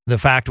 The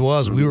fact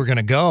was we were going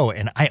to go,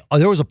 and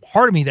there was a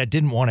part of me that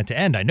didn't want it to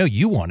end. I know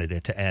you wanted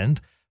it to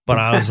end, but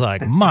I was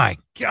like, my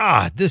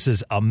God, this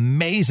is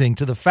amazing,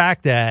 to the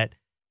fact that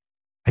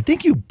I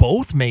think you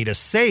both made a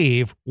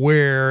save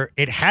where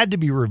it had to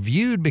be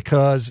reviewed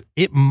because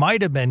it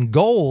might have been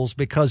goals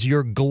because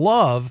your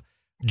glove,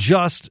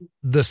 just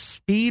the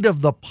speed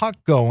of the puck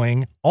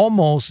going,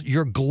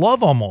 your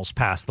glove almost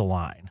passed the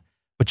line,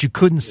 but you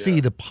couldn't see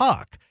the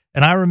puck.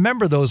 And I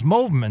remember those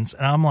moments,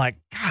 and I'm like,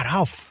 God,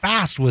 how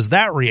fast was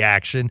that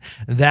reaction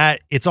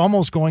that it's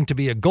almost going to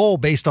be a goal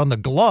based on the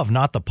glove,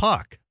 not the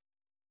puck.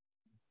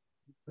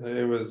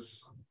 It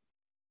was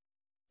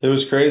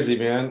crazy,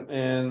 man.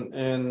 And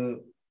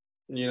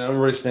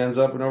everybody stands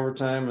up in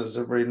overtime, as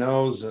everybody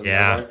knows. And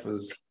my wife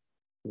was,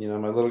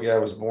 my little guy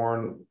was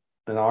born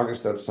in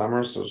August that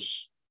summer. So,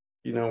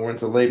 we're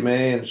into late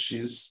May, and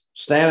she's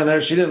standing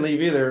there. She didn't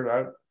leave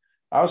either.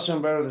 I was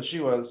feeling better than she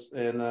was.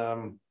 And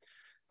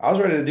I was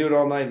ready to do it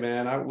all night,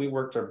 man. We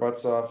worked our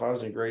butts off. I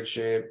was in great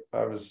shape.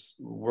 I was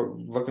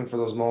looking for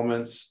those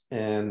moments,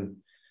 and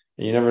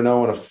you never know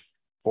when a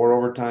 4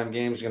 overtime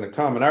game is going to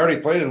come. And I already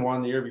played in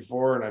one the year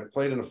before, and I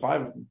played in a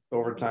 5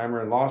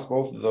 overtimer and lost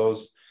both of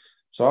those.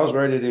 So I was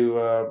ready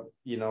to,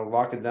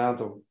 lock it down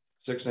till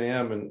 6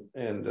 a.m.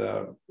 and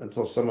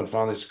until someone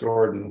finally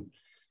scored. And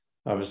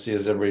obviously,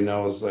 as everybody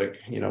knows,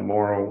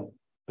 Moro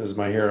is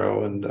my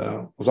hero, and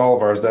was all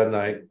of ours that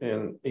night.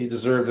 And he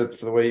deserved it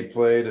for the way he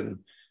played. And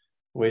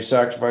way he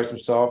sacrificed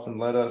himself and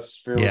led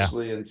us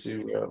fearlessly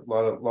into a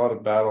lot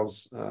of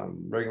battles,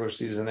 regular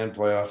season and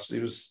playoffs.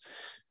 It was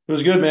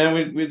good,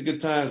 man. We had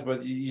good times,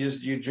 but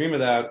you dream of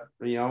that,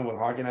 with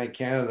Hockey Night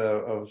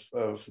Canada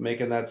of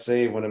making that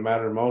save when it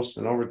mattered most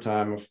in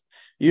overtime.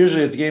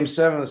 Usually it's Game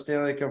 7 of the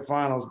Stanley Cup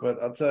Finals,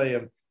 but I'll tell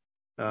you,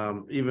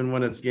 even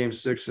when it's Game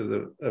 6 of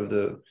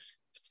the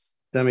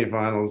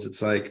semifinals,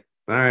 it's like,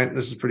 all right,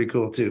 this is pretty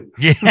cool too.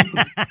 Yeah.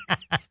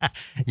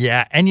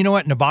 Yeah. And you know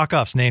what?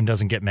 Nabokov's name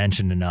doesn't get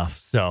mentioned enough.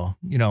 So,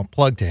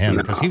 plug to him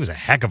because he was a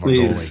heck of a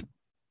goalie.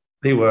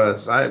 He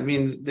was. I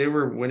mean, they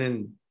were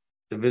winning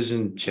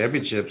division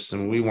championships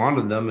and we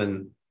wanted them.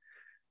 And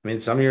I mean,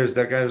 some years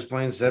that guy was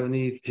playing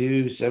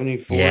 72,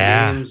 74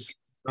 games.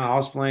 I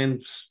was playing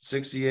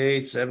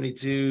 68,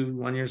 72,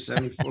 1 year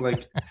 74.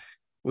 Like,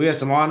 we had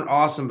some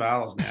awesome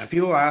battles, man.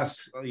 People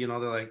ask, they're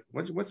like,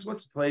 what's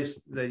the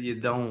place that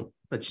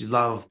you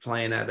love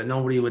playing at that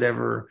nobody would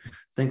ever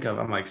think of?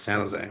 I'm like, San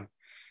Jose.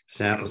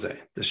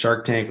 The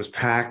Shark Tank was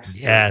packed.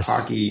 Yes.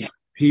 Hockey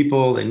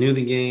people, they knew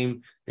the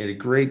game. They had a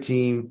great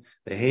team.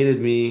 They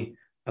hated me.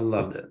 I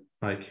loved it.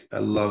 I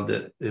loved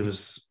it. It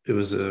was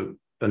a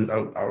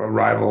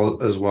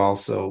rival as well.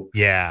 So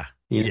yeah.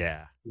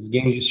 These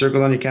games you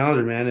circle on your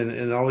calendar, man, and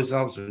it always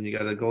helps when you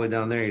got a goalie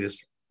down there. You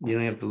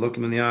don't have to look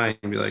him in the eye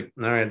and be like,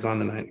 all right, it's on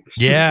tonight.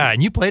 Yeah,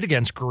 and you played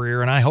against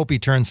Greer, and I hope he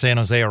turns San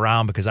Jose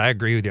around because I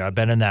agree with you. I've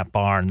been in that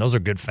barn. Those are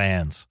good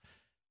fans.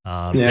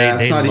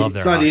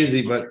 It's not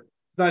easy, but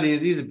it's not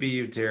easy. He's a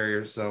BU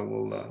Terrier, so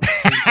we'll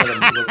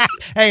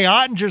Hey,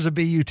 Ottinger's a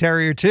BU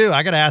Terrier, too.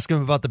 I got to ask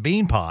him about the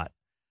bean pot.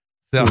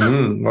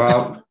 So.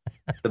 Well,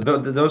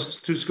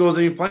 those two schools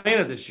that you're playing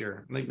at this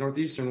year, I think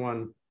Northeastern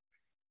won.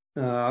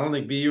 I don't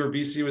think BU or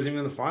BC was even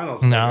in the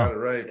finals. No, I got it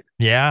right.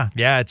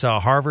 Yeah, it's a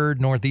Harvard,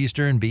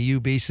 Northeastern,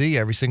 BU, BC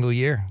every single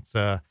year. It's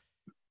a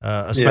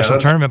special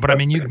tournament. But I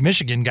mean, you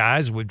Michigan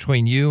guys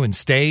between you and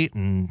State,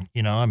 and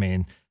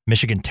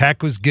Michigan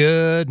Tech was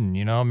good, and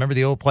remember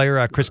the old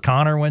player Chris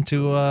Connor went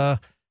to. I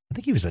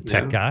think he was a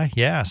Tech guy.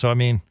 Yeah, so I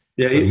mean,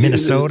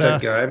 Minnesota. He was a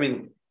Tech guy. I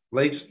mean,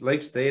 Lake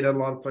State had a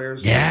lot of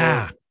players.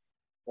 Yeah,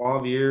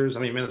 12 years.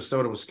 I mean,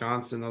 Minnesota,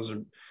 Wisconsin, those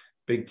are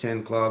Big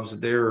Ten clubs.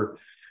 They were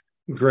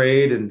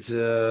great. And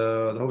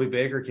the Hobie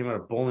Baker came out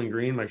of Bowling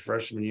Green my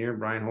freshman year.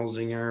 Brian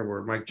Holzinger,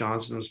 where Mike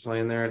Johnson was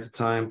playing there at the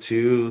time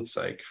too. It's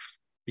like,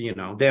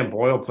 Dan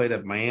Boyle played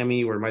at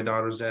Miami, where my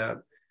daughter's at,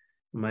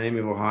 Miami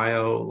of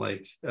Ohio.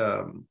 Like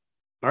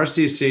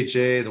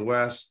RCCHA, the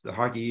West, the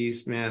Hockey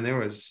East, man, it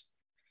was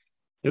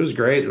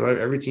great.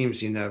 Every team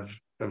seemed to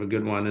have a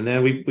good one. And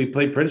then we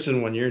played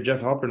Princeton one year.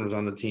 Jeff Halpern was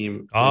on the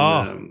team.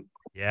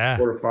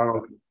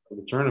 Quarterfinals of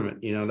the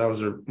tournament. That was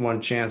their one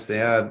chance they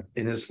had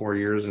in his 4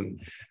 years, and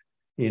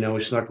we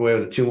snuck away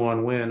with a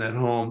 2-1 win at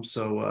home.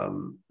 So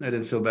I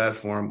didn't feel bad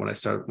for him when I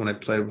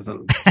played with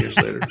him years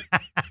later.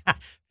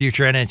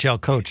 Future NHL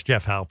coach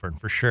Jeff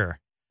Halpern for sure.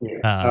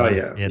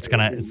 Yeah. It's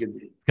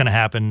gonna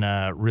happen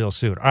real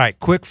soon. All right,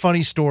 quick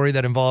funny story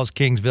that involves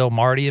Kingsville.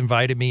 Marty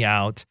invited me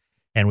out,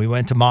 and we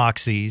went to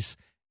Moxie's,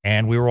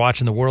 and we were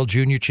watching the World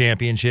Junior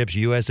Championships,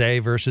 USA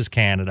versus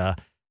Canada,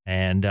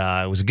 and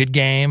it was a good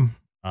game.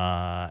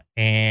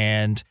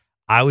 And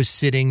I was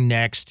sitting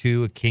next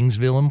to a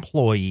Kingsville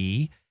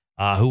employee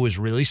who was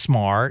really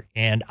smart,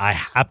 and I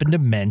happened to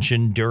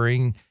mention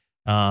during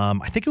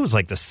I think it was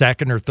like the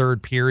second or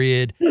third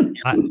period,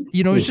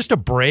 it was just a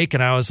break,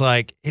 and I was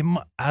like,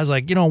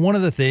 one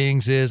of the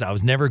things is I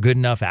was never a good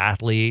enough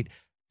athlete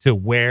to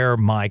wear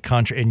my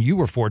country, and you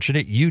were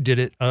fortunate, you did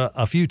it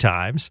a few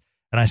times,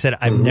 and I said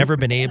I've never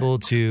been able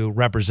to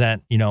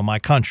represent my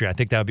country. I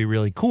think that would be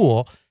really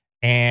cool.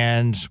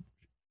 And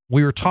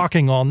we were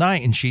talking all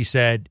night, and she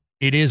said,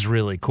 it is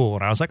really cool.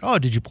 And I was like, oh,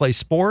 did you play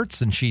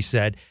sports? And she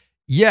said,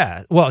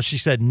 yeah. Well, she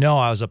said, no,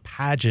 I was a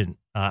pageant.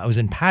 I was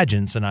in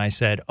pageants. And I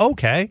said,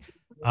 okay.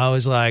 I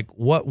was like,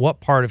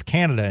 what part of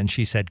Canada? And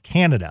she said,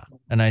 Canada.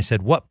 And I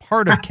said, what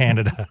part of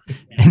Canada?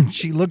 And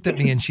she looked at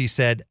me and she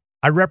said,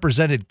 I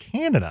represented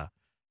Canada.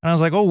 And I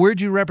was like, oh,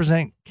 where'd you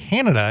represent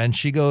Canada? And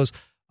she goes,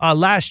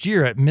 last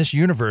year at Miss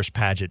Universe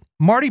pageant.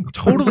 Marty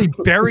totally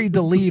buried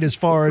the lead as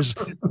far as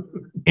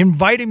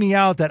inviting me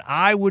out that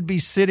I would be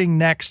sitting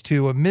next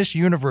to a Miss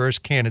Universe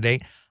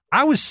candidate.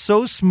 I was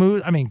so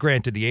smooth. I mean,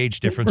 granted, the age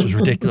difference was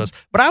ridiculous,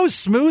 but I was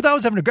smooth. I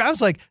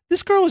was like,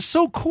 this girl is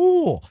so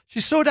cool.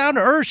 She's so down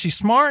to earth. She's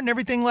smart and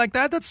everything like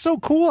that. That's so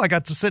cool. I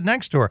got to sit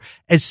next to her.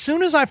 As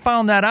soon as I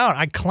found that out,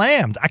 I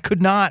clammed. I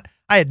could not.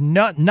 I had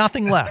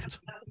nothing left.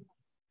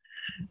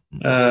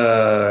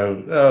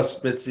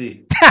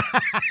 Spitzy.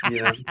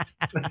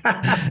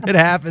 It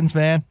happens,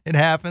 man. It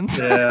happens.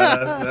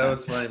 Yeah, that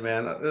was funny,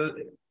 man.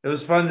 It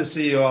was fun to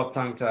see you all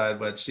tongue-tied,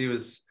 but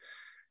she's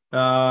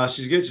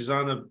good. She's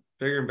on the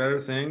bigger and better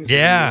things.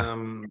 Yeah.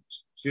 And,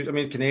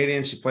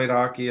 Canadian. She played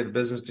hockey, had a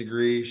business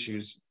degree. She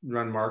was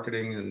run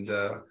marketing, and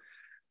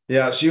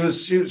she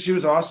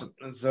was awesome.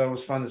 And so it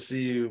was fun to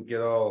see you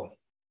get all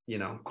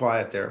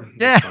quiet there.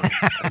 Yeah.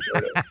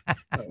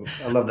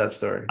 I love that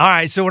story. All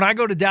right. So when I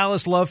go to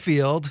Dallas Love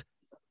Field,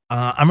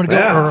 I'm going to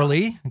go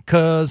early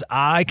because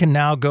I can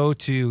now go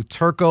to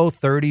Turco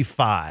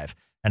 35.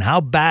 And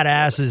how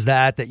badass is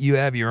that you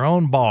have your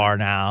own bar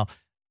now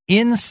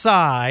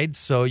inside?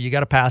 So you got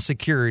to pass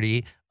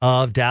security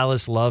of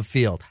Dallas Love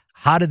Field.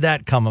 How did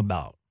that come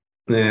about?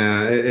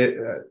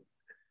 Yeah,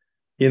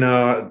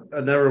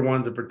 I never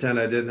wanted to pretend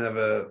I didn't have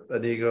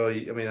an ego.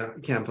 I mean, I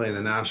can't play in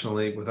the National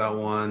League without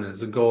one.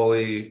 As a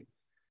goalie,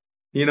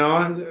 I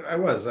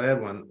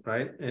had one,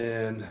 right?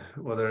 And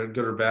whether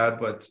good or bad,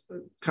 but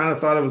kind of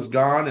thought it was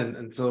gone. And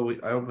until we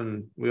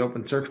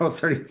opened Turco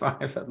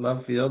 35 at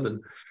Love Field,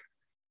 and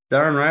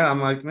darn right,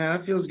 I'm like, man,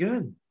 that feels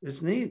good.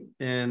 It's neat.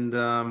 And,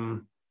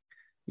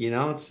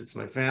 it's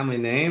my family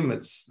name.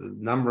 It's the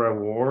number I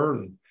wore,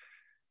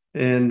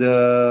 and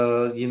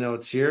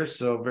it's here.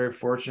 So very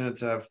fortunate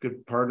to have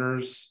good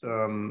partners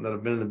that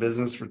have been in the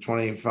business for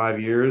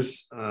 25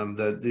 years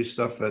that do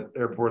stuff at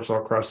airports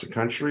all across the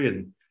country.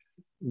 And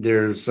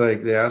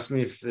they asked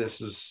me if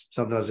this is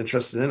something I was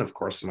interested in. Of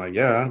course, I'm like,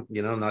 yeah,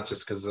 not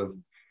just because of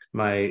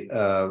my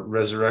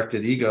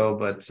resurrected ego,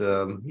 but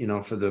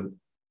for the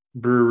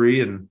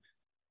brewery and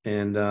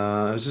it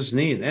was just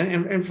neat.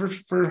 And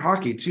for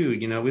hockey too.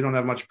 We don't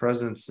have much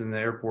presence in the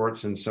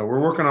airports, and so we're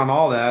working on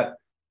all that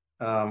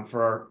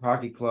for our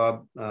hockey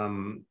club.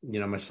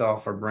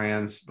 Myself, our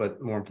brands,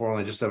 but more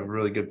importantly, just have a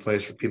really good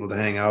place for people to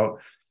hang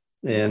out.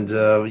 And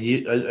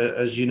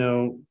as you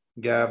know,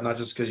 Gav, not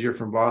just because you're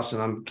from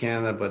Boston, I'm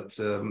Canada, but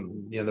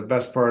the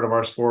best part of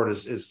our sport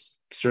is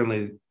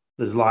certainly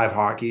live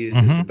hockey is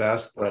the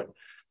best, but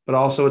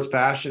also it's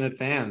passionate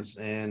fans,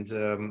 and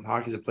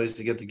hockey's a place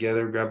to get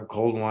together, grab a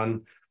cold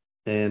one,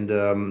 and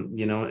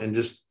and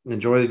just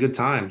enjoy the good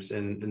times,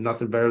 and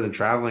nothing better than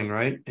traveling,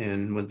 right?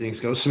 And when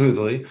things go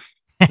smoothly,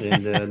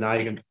 and now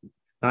you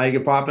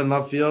can pop in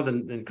Love Field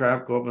and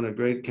craft, go up in a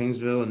great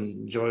Kingsville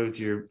and enjoy with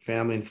your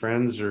family and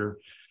friends or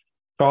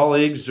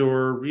colleagues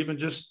or even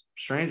just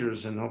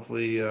strangers, and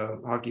hopefully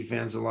hockey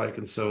fans alike.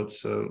 And so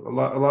it's a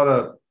lot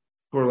of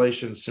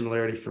correlation,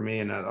 similarity for me.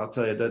 And I'll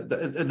tell you that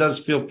it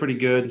does feel pretty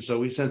good. And so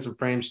we sent some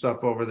frame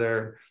stuff over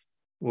there.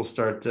 We'll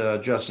start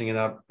dressing it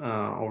up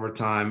over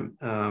time.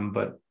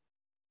 But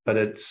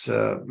it's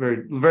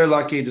very, very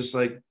lucky. Just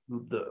like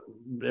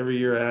every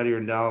year I had here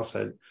in Dallas,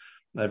 I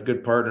have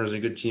good partners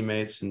and good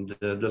teammates, and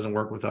it doesn't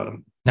work without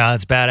them. No,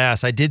 that's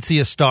badass. I did see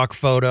a stock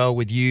photo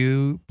with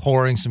you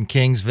pouring some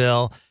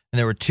Kingsville, and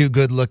there were two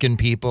good-looking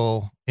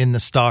people in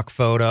the stock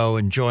photo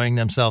enjoying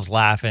themselves,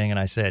 laughing. And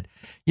I said,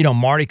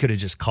 Marty could have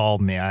just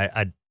called me.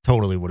 I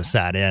totally would have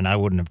sat in. I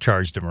wouldn't have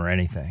charged him or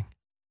anything.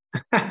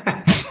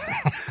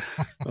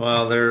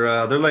 Well,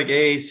 they're like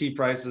AAC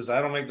prices.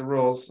 I don't make the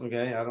rules.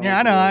 Okay. I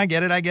know. I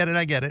get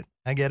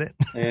it.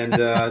 And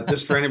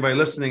just for anybody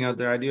listening out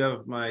there, I do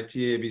have my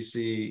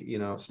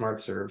TABC, Smart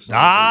Serve. So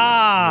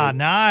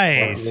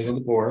nice.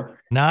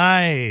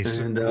 Nice.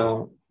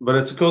 And but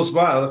it's a cool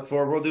spot. I look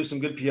forward. We'll do some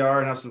good PR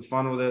and have some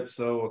fun with it.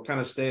 So we'll kind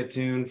of stay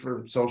tuned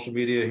for social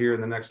media here in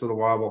the next little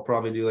while. We'll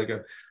probably do like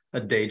a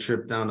day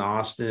trip down to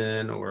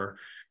Austin or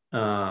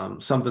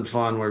something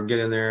fun where we get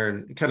in there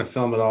and kind of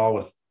film it all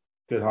with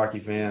good hockey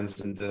fans,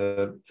 and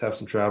have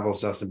some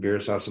travels, have some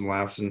beers, have some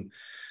laughs, and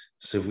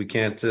see if we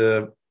can't,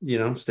 stay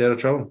out of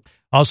trouble.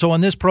 Also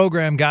on this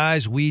program,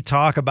 guys, we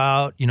talk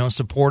about,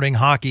 supporting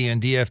hockey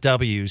and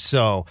DFW.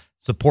 So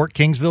support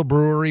Kingsville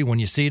Brewery when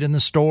you see it in the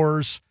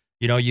stores.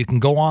 You can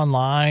go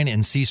online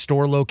and see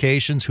store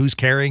locations, who's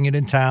carrying it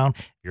in town.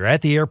 If you're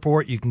at the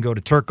airport, you can go to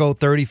Turco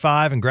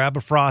 35 and grab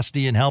a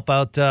Frosty and help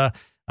out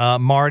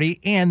Marty.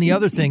 And the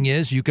other thing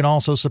is you can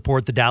also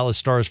support the Dallas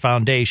Stars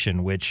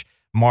Foundation, which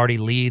Marty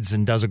leads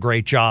and does a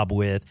great job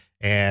with.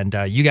 And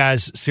you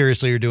guys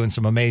seriously are doing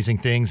some amazing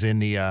things in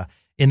the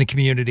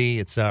community.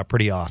 It's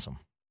pretty awesome.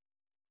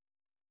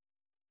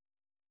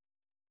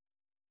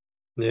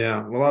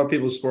 Yeah, a lot of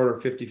people support our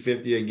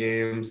 50-50 at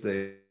games.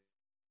 They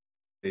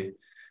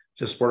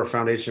just support our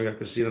foundation. We have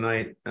casino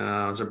night.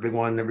 It's our big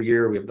one every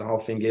year. We have the Hall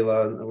of Fame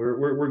Gala.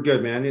 We're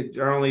good, man.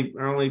 Our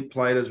only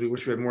plight is we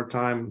wish we had more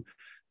time,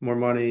 more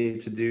money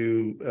to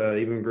do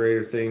even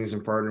greater things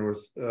and partner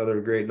with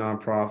other great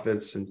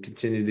nonprofits and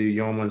continue to do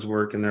yeoman's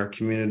work in our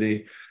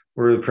community.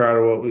 We're really proud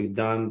of what we've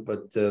done,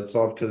 but it's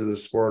all because of the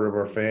support of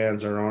our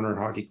fans, our owner,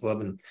 hockey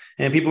club, and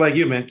people like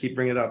you, man. Keep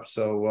bringing it up.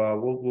 So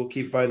we'll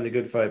keep fighting the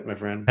good fight, my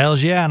friend.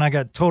 Hells yeah, and I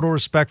got total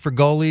respect for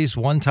goalies.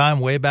 One time,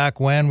 way back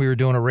when, we were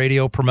doing a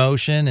radio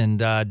promotion,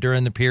 and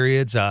during the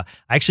periods, I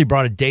actually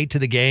brought a date to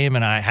the game,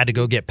 and I had to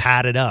go get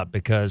padded up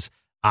because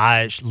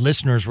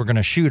listeners were going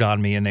to shoot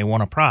on me, and they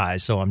won a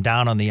prize. So I'm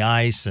down on the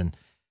ice, and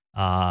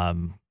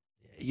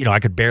I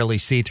could barely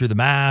see through the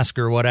mask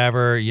or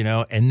whatever,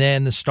 and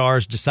then the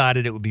Stars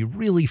decided it would be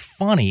really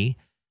funny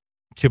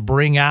to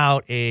bring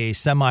out a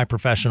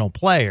semi-professional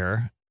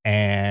player,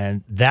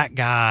 and that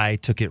guy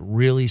took it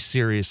really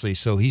seriously.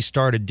 So he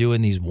started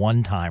doing these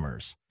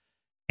one-timers,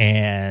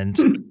 and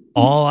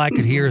all I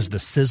could hear is the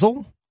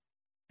sizzle,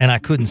 and I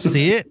couldn't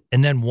see it.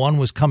 And then one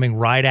was coming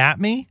right at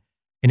me,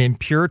 and in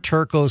pure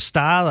Turco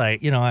style, I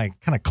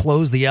kind of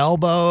closed the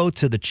elbow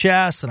to the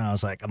chest, and I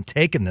was like, I'm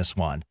taking this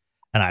one.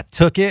 And I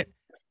took it.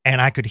 And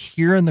I could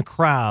hear in the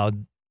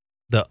crowd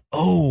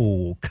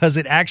because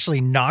it actually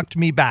knocked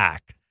me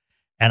back.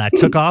 And I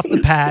took off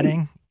the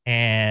padding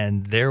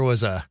and there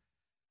was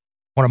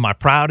one of my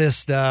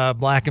proudest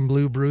black and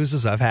blue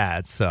bruises I've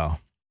had. So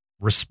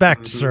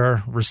respect,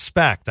 sir,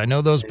 respect. I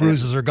know those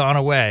bruises are gone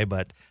away,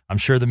 but I'm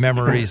sure the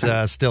memories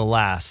still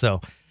last.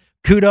 So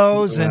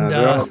kudos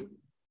and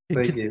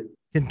thank you.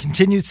 And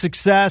continued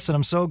success. And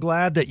I'm so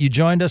glad that you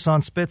joined us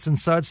on Spits and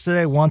Suds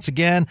today. Once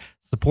again,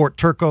 support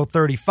Turco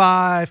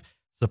 35,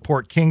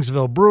 support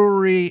Kingsville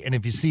Brewery. And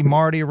if you see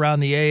Marty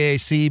around the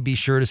AAC, be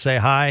sure to say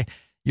hi.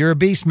 You're a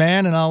beast,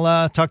 man. And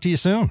I'll talk to you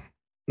soon.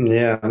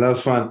 Yeah, that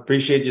was fun.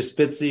 Appreciate you,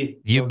 Spitzy.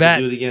 You bet.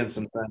 Do it again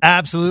sometime.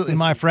 Absolutely,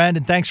 my friend.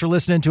 And thanks for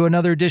listening to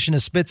another edition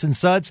of Spits and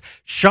Suds.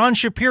 Sean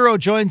Shapiro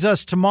joins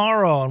us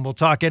tomorrow, and we'll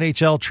talk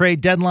NHL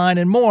trade deadline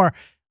and more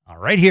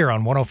right here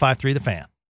on 105.3 The Fan.